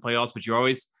runs in the playoffs, but you're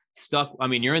always stuck. I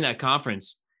mean, you're in that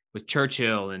conference with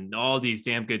Churchill and all these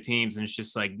damn good teams. And it's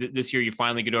just like this year you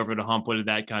finally get over the hump. What did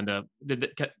that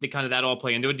did that all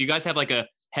play into it? Do you guys have like a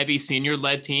heavy senior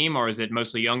led team, or is it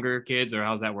mostly younger kids, or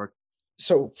how's that work?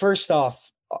 So first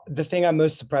off, the thing I'm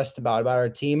most impressed about our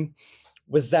team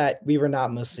was that we were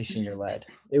not mostly senior led.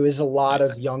 It was a lot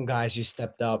of young guys who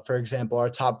stepped up. For example, our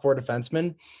top 4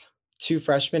 defensemen, 2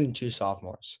 freshmen and 2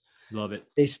 sophomores. Love it.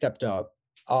 They stepped up.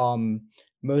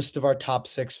 Most of our top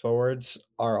 6 forwards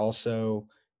are also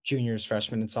juniors,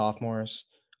 freshmen, and sophomores.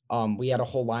 We had a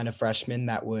whole line of freshmen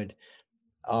that would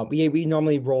we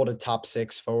normally rolled a top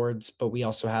 6 forwards, but we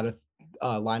also had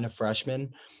a line of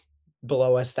freshmen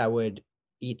below us that would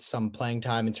eat some playing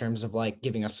time in terms of like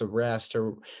giving us a rest,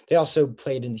 or they also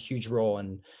played a huge role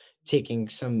in taking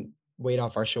some weight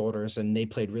off our shoulders, and they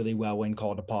played really well when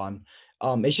called upon.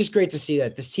 It's just great to see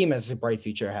that this team has a bright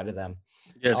future ahead of them.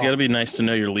 Yeah, it's got to be nice to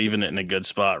know you're leaving it in a good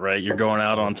spot, right? You're going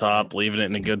out on top, leaving it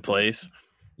in a good place.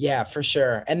 Yeah, for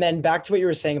sure. And then back to what you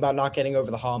were saying about not getting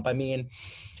over the hump. I mean,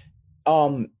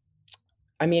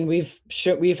 we've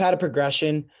had a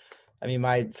progression. I mean,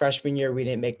 my freshman year, we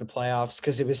didn't make the playoffs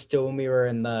because it was still when we were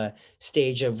in the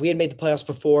stage of, we had made the playoffs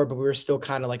before, but we were still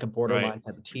kind of like a borderline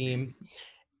type of team.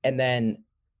 And then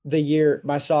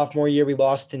my sophomore year, we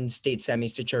lost in state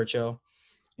semis to Churchill.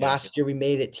 Last year we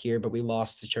made it here, but we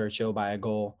lost to Churchill by a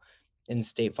goal in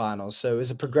state finals. So it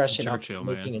was a progression of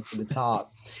making it to the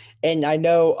top. And I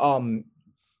know,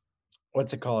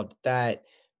 what's it called? That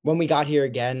when we got here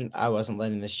again, I wasn't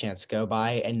letting this chance go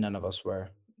by, and none of us were.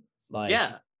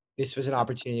 This was an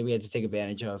opportunity we had to take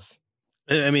advantage of.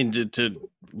 I mean, to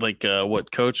like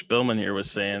what Coach Billman here was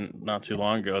saying not too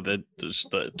long ago, that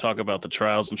just talk about the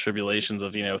trials and tribulations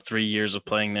of 3 years of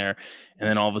playing there, and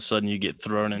then all of a sudden you get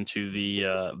thrown into the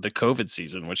COVID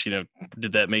season, which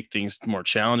did that make things more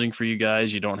challenging for you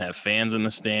guys? You don't have fans in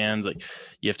the stands, like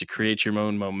you have to create your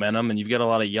own momentum, and you've got a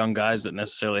lot of young guys that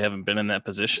necessarily haven't been in that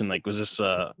position. Like, was this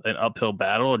an uphill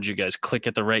battle, or did you guys click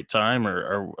at the right time,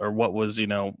 or what was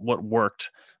what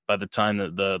worked by the time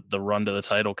that the run to the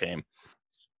title came?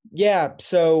 Yeah.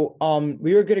 So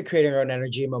we were good at creating our own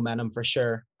energy and momentum for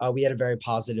sure. We had a very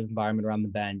positive environment around the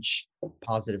bench,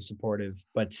 positive, supportive,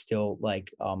 but still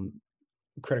like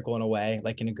critical in a way,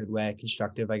 like in a good way,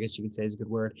 constructive, I guess you could say is a good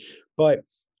word. But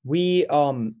we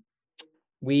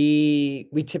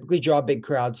typically draw big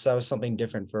crowds. So that was something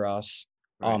different for us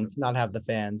to not have the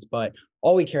fans, but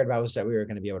all we cared about was that we were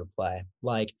going to be able to play.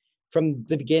 Like, from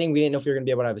the beginning, we didn't know if we were going to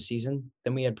be able to have a season.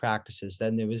 Then we had practices.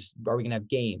 Then there was, are we going to have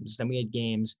games? Then we had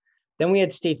games. Then we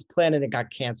had states planned and it got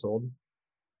canceled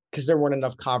because there weren't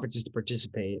enough conferences to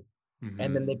participate. Mm-hmm.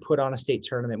 And then they put on a state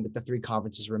tournament with the 3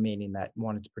 conferences remaining that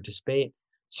wanted to participate.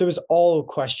 So it was all a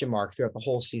question mark throughout the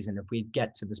whole season if we'd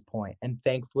get to this point. And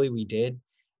thankfully we did.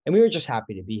 And we were just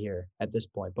happy to be here at this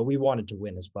point, but we wanted to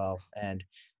win as well. And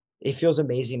it feels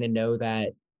amazing to know that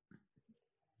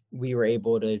we were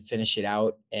able to finish it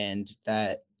out, and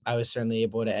that I was certainly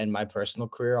able to end my personal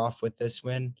career off with this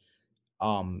win.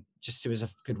 It was a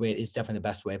good way. It's definitely the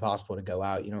best way possible to go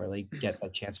out. You don't really get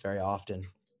that chance very often.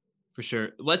 For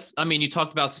sure. You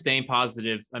talked about staying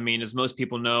positive. I mean, as most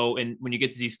people know, and when you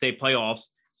get to these state playoffs,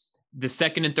 the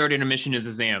second and third intermission is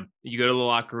a ZAM. You go to the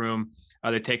locker room,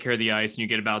 they take care of the ice, and you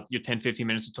get about your 10, 15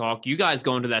 minutes to talk. You guys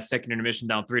go into that second intermission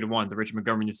down 3-1, the Richard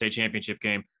Montgomery State Championship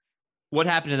game. What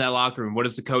happened in that locker room? What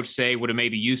does the coach say? What do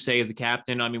maybe you say as the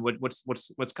captain? I mean,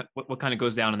 what kind of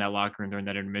goes down in that locker room during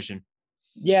that intermission?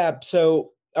 Yeah.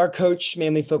 So our coach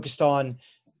mainly focused on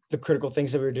the critical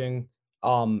things that we were doing,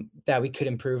 that we could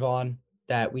improve on,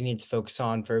 that we need to focus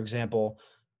on. For example,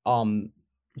 one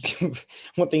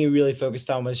thing he really focused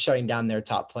on was shutting down their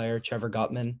top player, Trevor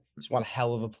Gutman. He's one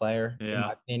hell of a player. Yeah. In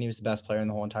my opinion, he was the best player in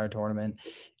the whole entire tournament.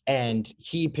 And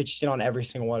he pitched in on every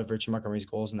single one of Richard Montgomery's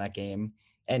goals in that game,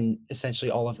 and essentially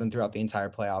all of them throughout the entire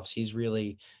playoffs. He's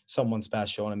really someone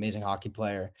special, an amazing hockey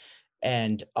player.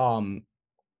 And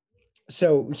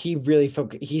so he really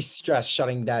he stressed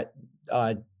shutting that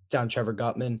down Trevor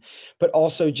Gutman, but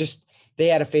also just they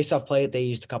had a face-off play that they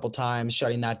used a couple times,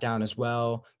 shutting that down as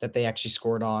well, that they actually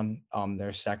scored on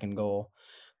their second goal.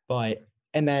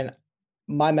 And then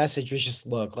my message was just,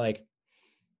 look, like,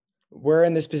 we're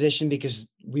in this position because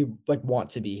we want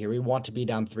to be here. We want to be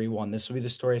down 3-1. This will be the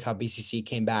story of how BCC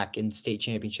came back in state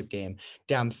championship game,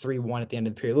 down 3-1 at the end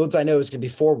of the period. Little did I know it was going to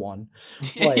be 4-1.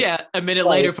 Yeah, a minute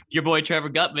later from your boy Trevor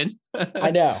Gutman.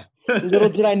 I know. Little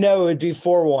did I know it would be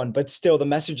 4-1, but still the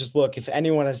message is, look, if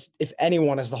anyone has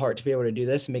the heart to be able to do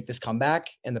this and make this comeback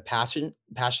and the passion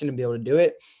to be able to do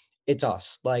it, it's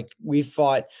us. Like, we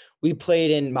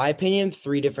played, in my opinion,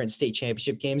 3 different state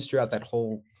championship games throughout that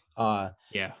whole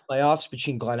playoffs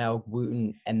between Glenelg,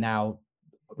 Wooten, and now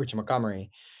Richard Montgomery.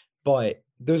 But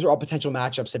those are all potential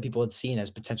matchups that people had seen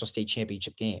as potential state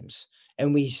championship games.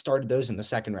 And we started those in the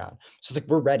second round. So it's like,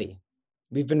 we're ready.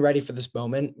 We've been ready for this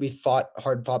moment. We fought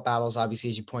hard-fought battles,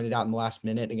 obviously, as you pointed out in the last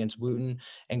minute against Wooten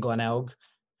and Glen Elg,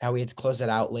 how we had to close that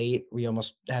out late. We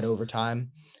almost had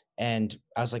overtime. And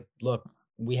I was like, look,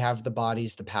 we have the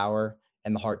bodies, the power,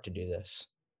 and the heart to do this.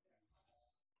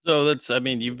 So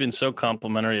you've been so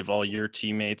complimentary of all your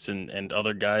teammates and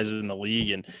other guys in the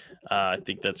league. And I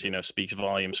think that's, speaks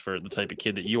volumes for the type of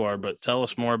kid that you are. But tell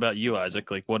us more about you, Isaac.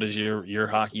 Like, what is your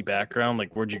hockey background?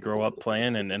 Like, where'd you grow up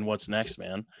playing and what's next,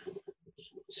 man?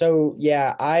 So,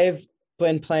 yeah, I've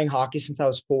been playing hockey since I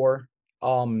was 4.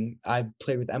 I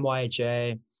played with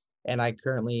MYHA, and I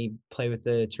currently play with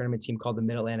the tournament team called the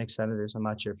Mid-Atlantic Senators. I'm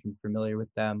not sure if you're familiar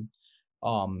with them.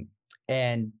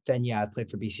 And then, yeah, I've played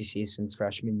for BCC since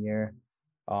freshman year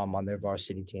on their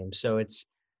varsity team. So it's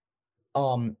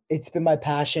been my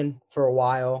passion for a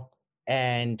while.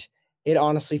 And it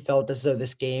honestly felt as though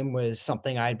this game was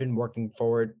something I'd been working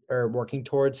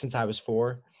towards since I was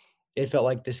 4. It felt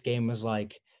like this game was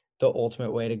like the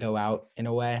ultimate way to go out in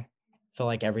a way. I felt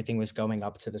like everything was going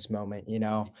up to this moment,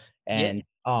 and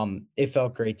it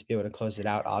felt great to be able to close it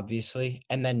out, obviously.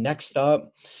 And then next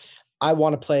up, I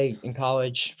want to play in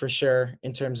college for sure,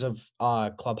 in terms of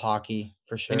club hockey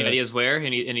for sure. Any ideas where?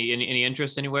 Any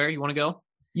interest anywhere you want to go?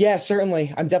 Yeah,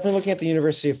 certainly. I'm definitely looking at the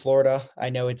University of Florida. I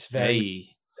know it's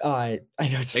very. I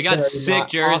know it's. They got sick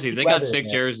jerseys. They got sick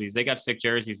jerseys. They got sick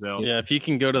jerseys though. Yeah, if you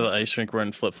can go to the ice rink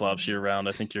wearing flip flops year round,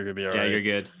 I think you're gonna be all right. Yeah, you're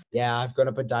good. Yeah, I've grown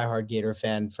up a diehard Gator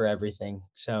fan for everything,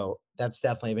 so that's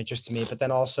definitely of interest to me. But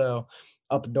then also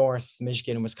up north,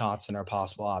 Michigan and Wisconsin are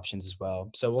possible options as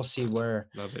well. So we'll see where.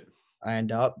 Love it. I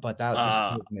end up, but this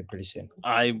is moving pretty soon.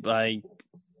 I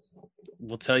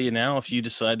will tell you now, if you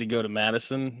decide to go to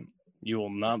Madison, you will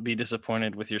not be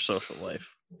disappointed with your social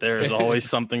life. There is always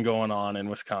something going on in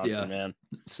Wisconsin, man.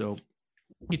 So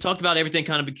you talked about everything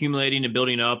kind of accumulating and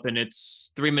building up, and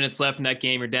it's 3 minutes left in that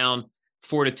game. You're down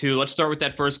 4-2. Let's start with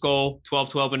that first goal,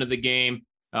 12-12 into the game.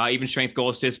 Even strength goal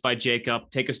assist by Jacob.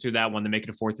 Take us through that one to make it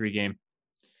a 4-3 game.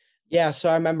 Yeah, so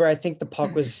I remember, I think the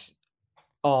puck was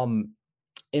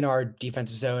in our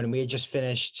defensive zone, and we had just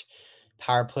finished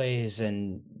power plays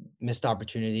and missed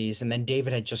opportunities. And then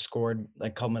David had just scored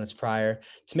like a couple minutes prior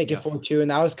to make it 4-2. And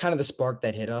that was kind of the spark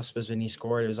that hit us, was when he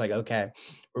scored. It was like, okay,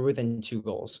 we're within 2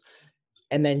 goals.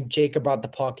 And then Jacob brought the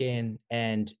puck in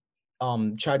and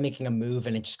tried making a move,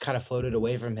 and it just kind of floated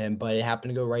away from him, but it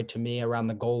happened to go right to me around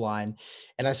the goal line.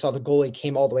 And I saw the goalie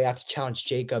came all the way out to challenge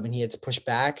Jacob, and he had to push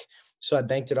back. So I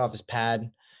banked it off his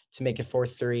pad to make it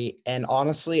 4-3. And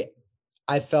honestly,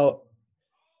 I felt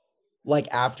like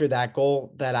after that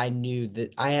goal that I knew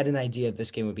that I had an idea this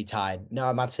game would be tied. No,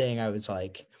 I'm not saying I was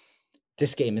like,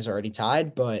 this game is already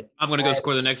tied, but I'm going to go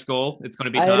score the next goal. It's going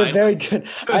to be tied.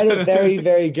 I had a very,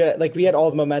 very good, like we had all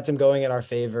the momentum going in our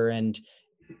favor. And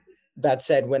that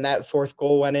said, when that 4th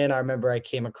goal went in, I remember I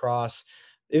came across,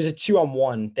 it was a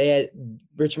 2-on-1.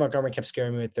 Richard Montgomery kept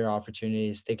scaring me with their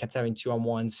opportunities. They kept having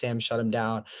 2-on-1. Sam shut him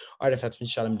down. Our defenseman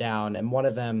shut him down. And one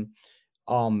of them,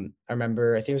 I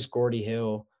remember, I think it was Gordy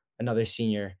Hill, another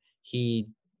senior. He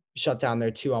shut down their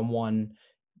 2-on-1,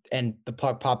 and the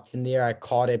puck popped in the air. I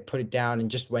caught it, put it down, and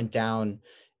just went down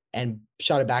and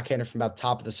shot a backhander from about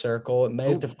top of the circle. It might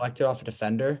have deflected off a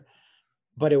defender,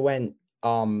 but it went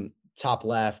top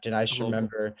left. And I just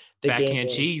remember the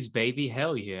backhand cheese, baby.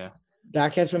 Hell yeah.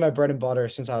 Backhand's been my bread and butter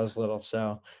since I was little.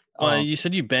 So you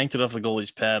said you banked it off the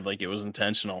goalie's pad like it was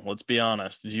intentional. Let's be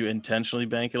honest. Did you intentionally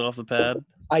bank it off the pad?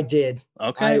 I did.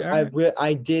 Okay.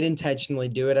 I did intentionally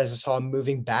do it as I saw him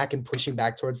moving back and pushing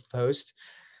back towards the post.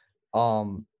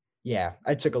 Yeah,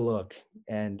 I took a look,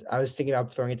 and I was thinking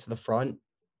about throwing it to the front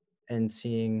and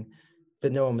seeing,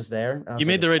 but no one was there. You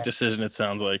made the right decision, it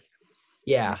sounds like.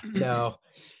 Yeah, no,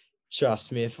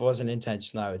 trust me. If it wasn't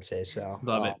intentional, I would say so.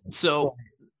 Love it. So,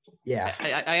 yeah,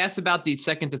 I asked about the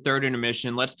second to third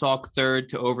intermission. Let's talk third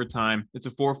to overtime. It's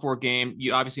a 4-4 game.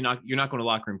 You obviously you're not going to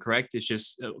locker room, correct? It's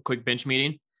just a quick bench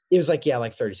meeting. It was like,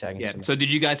 30 seconds. Yeah. So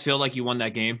did you guys feel like you won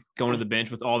that game going to the bench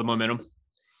with all the momentum?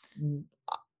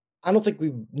 I don't think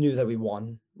we knew that we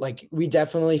won. Like, we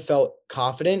definitely felt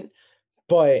confident,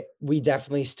 but we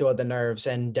definitely still had the nerves,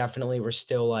 and definitely we're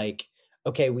still like,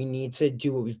 okay, we need to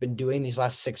do what we've been doing these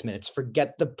last 6 minutes.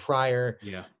 Forget the prior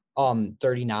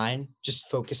 39. Just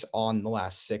focus on the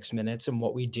last 6 minutes and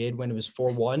what we did when it was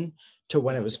 4-1 to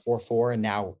when it was 4-4, and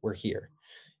now we're here.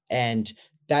 And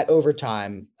that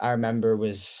overtime, I remember,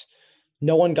 was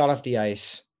no one got off the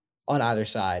ice on either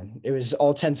side. It was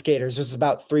all 10 skaters. It was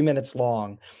about 3 minutes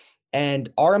long. And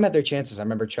RM had their chances. I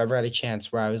remember Trevor had a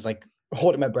chance where I was like,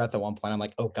 holding my breath at one point. I'm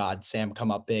like, oh God, Sam,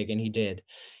 come up big. And he did.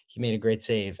 He made a great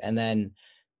save. And then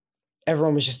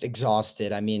everyone was just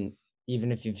exhausted. I mean,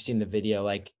 even if you've seen the video,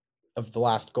 like of the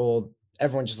last goal,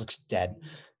 everyone just looks dead.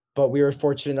 But we were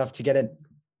fortunate enough to get a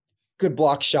good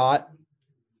block shot.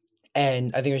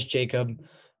 And I think it was Jacob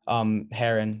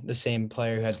Heron, the same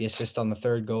player who had the assist on the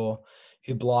third goal,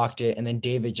 who blocked it. And then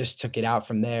David just took it out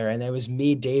from there. And it was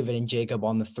me, David, and Jacob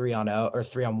on the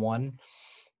 3-on-1.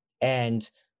 And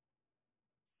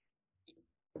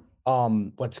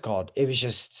what's it called? It was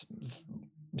just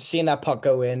seeing that puck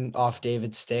go in off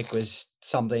David's stick was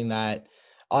something that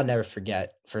I'll never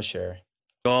forget for sure.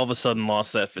 All of a sudden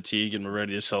lost that fatigue and we're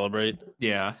ready to celebrate.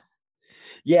 Yeah.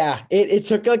 Yeah. It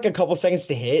took like a couple seconds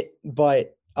to hit,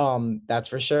 but that's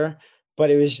for sure. But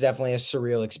it was definitely a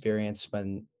surreal experience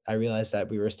when I realized that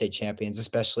we were state champions,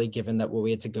 especially given that what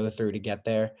we had to go through to get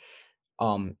there,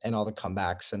 and all the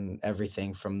comebacks and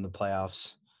everything from the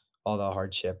playoffs, all the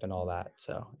hardship and all that.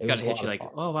 So it's got to hit you like,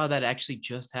 oh, wow, that actually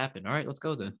just happened. All right, let's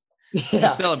go then. Yeah.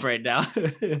 Celebrate now.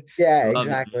 Yeah,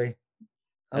 exactly.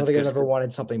 I don't think I've ever stuff.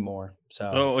 wanted something more. So,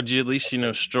 oh, would you at least,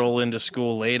 stroll into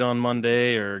school late on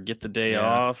Monday or get the day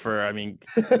off? Or, I mean,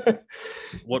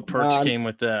 what perks came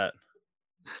with that?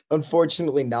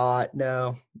 Unfortunately not.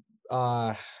 No.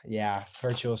 Yeah,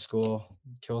 virtual school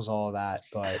kills all of that.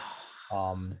 But,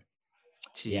 Jeez.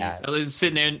 yeah. I was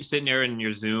sitting there in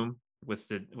your Zoom with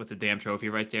the damn trophy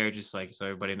right there, just like so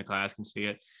everybody in the class can see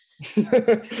it.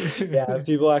 Yeah, if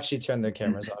people actually turn their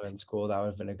cameras on in school, that would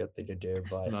have been a good thing to do.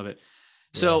 But love it.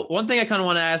 So one thing I kind of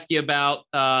want to ask you about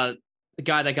the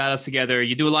guy that got us together,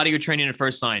 you do a lot of your training at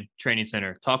First Sign Training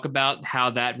Center. Talk about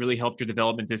how that really helped your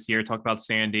development this year. Talk about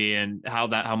Sandy and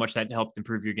how much that helped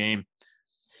improve your game.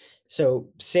 So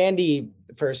Sandy,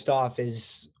 first off,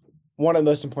 is one of the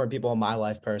most important people in my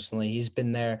life personally. He's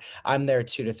been there. I'm there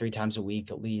 2 to 3 times a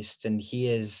week at least. And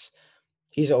he's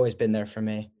always been there for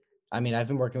me. I mean, I've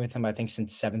been working with him, I think,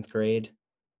 since 7th grade,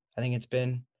 I think it's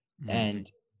been. Mm-hmm.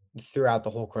 And throughout the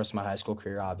whole course of my high school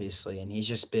career, obviously. And he's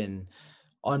just been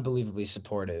unbelievably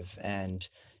supportive. And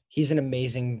he's an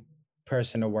amazing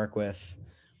person to work with.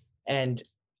 And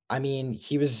I mean,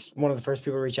 he was one of the first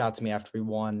people to reach out to me after we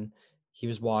won. He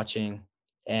was watching,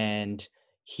 and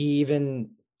he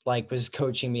even was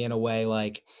coaching me in a way,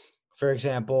 like, for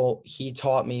example, he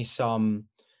taught me some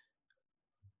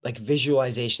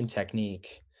visualization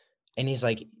technique. And he's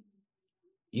like,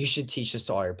 you should teach this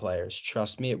to all your players.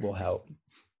 Trust me, it will help.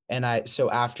 And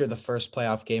so after the first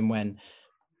playoff game when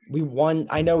we won,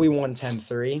 I know we won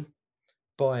 10-3,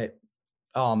 but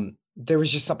there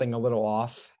was just something a little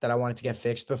off that I wanted to get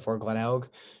fixed before Glen Elg.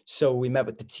 So we met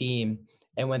with the team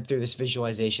and went through this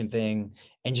visualization thing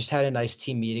and just had a nice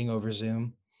team meeting over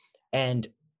Zoom. And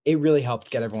it really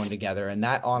helped get everyone together. And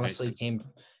that honestly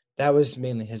that was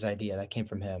mainly his idea. That came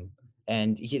from him.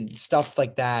 And stuff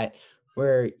like that,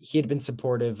 where he had been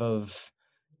supportive of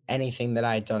anything that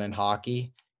I had done in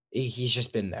hockey. He's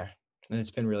just been there, and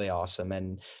it's been really awesome.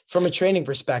 And from a training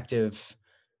perspective,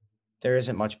 there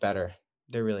isn't much better.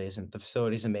 There really isn't. The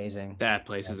facility's amazing. That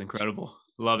place is incredible.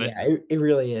 Love it. Yeah, it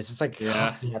really is. It's like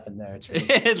hockey happened there. It's really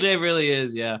it really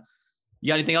is. Yeah. You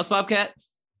got anything else, Bobcat?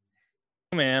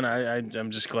 Man, I'm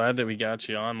just glad that we got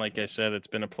you on. Like I said, it's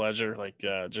been a pleasure.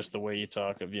 Just the way you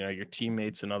talk of your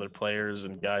teammates and other players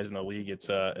and guys in the league.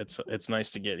 It's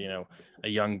nice to get a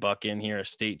young buck in here, a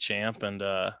state champ,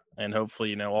 and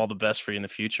hopefully all the best for you in the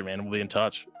future, man. We'll be in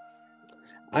touch.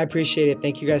 I appreciate it.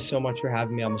 Thank you guys so much for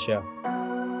having me on the show.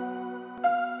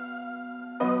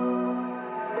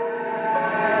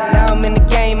 Now I'm in the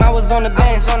game, I was on the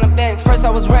bench. First I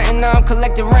was renting, now I'm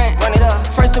collecting rent. Run it up.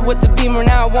 First it with the Beamer,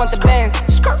 now I want the Benz.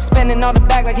 Spending all the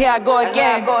back like here I go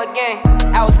again.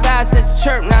 Outside says the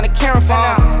chirp, now the camera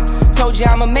phone. Told you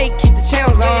I'ma keep the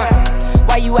channels on.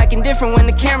 Why you acting different when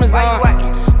the camera's on?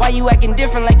 Why you acting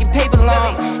different like your paper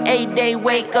long? 8 day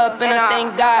wake up and I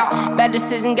thank God. Bad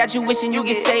decision got you wishing you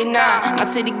could say nah. My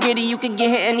city gritty, you could get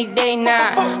hit any day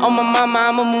now. On my mama,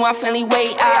 I'ma move my family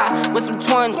way out. With some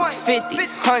 20s,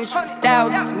 50s, hundreds,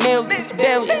 thousands, millions,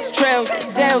 billions, trillions,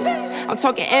 zillions. I'm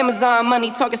talking Amazon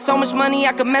money, talking so much money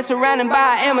I could mess around and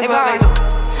buy Amazon.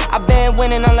 I been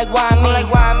winning, I'm like, why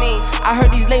me? I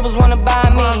heard these labels wanna buy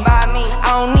me.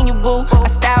 I don't need you, boo, I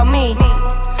style me.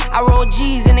 I roll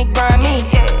G's and they grind me.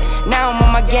 Now I'm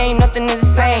on my game, nothing is the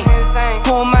same.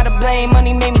 Who am I to blame?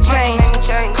 Money made me change.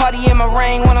 Cardi in my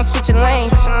ring when I'm switching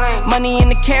lanes. Money in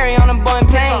the carry on them Boeing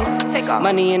planes.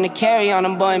 Money in the carry on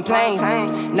them Boeing planes.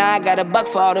 Now I got a buck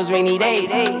for all those rainy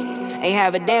days. Ain't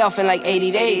have a day off in like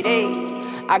 80 days.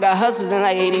 I got hustles in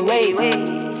like 80 ways.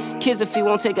 Kids if he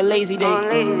won't take a lazy day.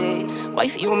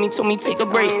 Wifey on me told me take a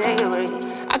break.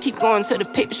 I keep going to the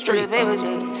paper straight.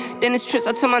 Then it's trips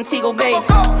out to Montego Bay.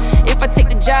 If I take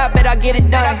the job, bet I get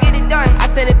it done. I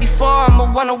said it before, I'm a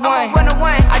one-on-one.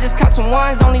 I just caught some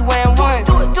ones, only wearing ones.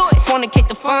 Fornicate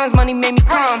the funds, money made me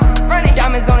calm.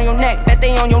 Diamonds on your neck, bet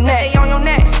they on your neck.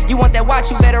 You want that watch,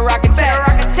 you better rock a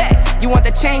tech. You want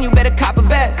that chain, you better cop a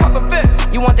vest.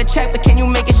 You want the check, but can you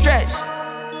make it stretch?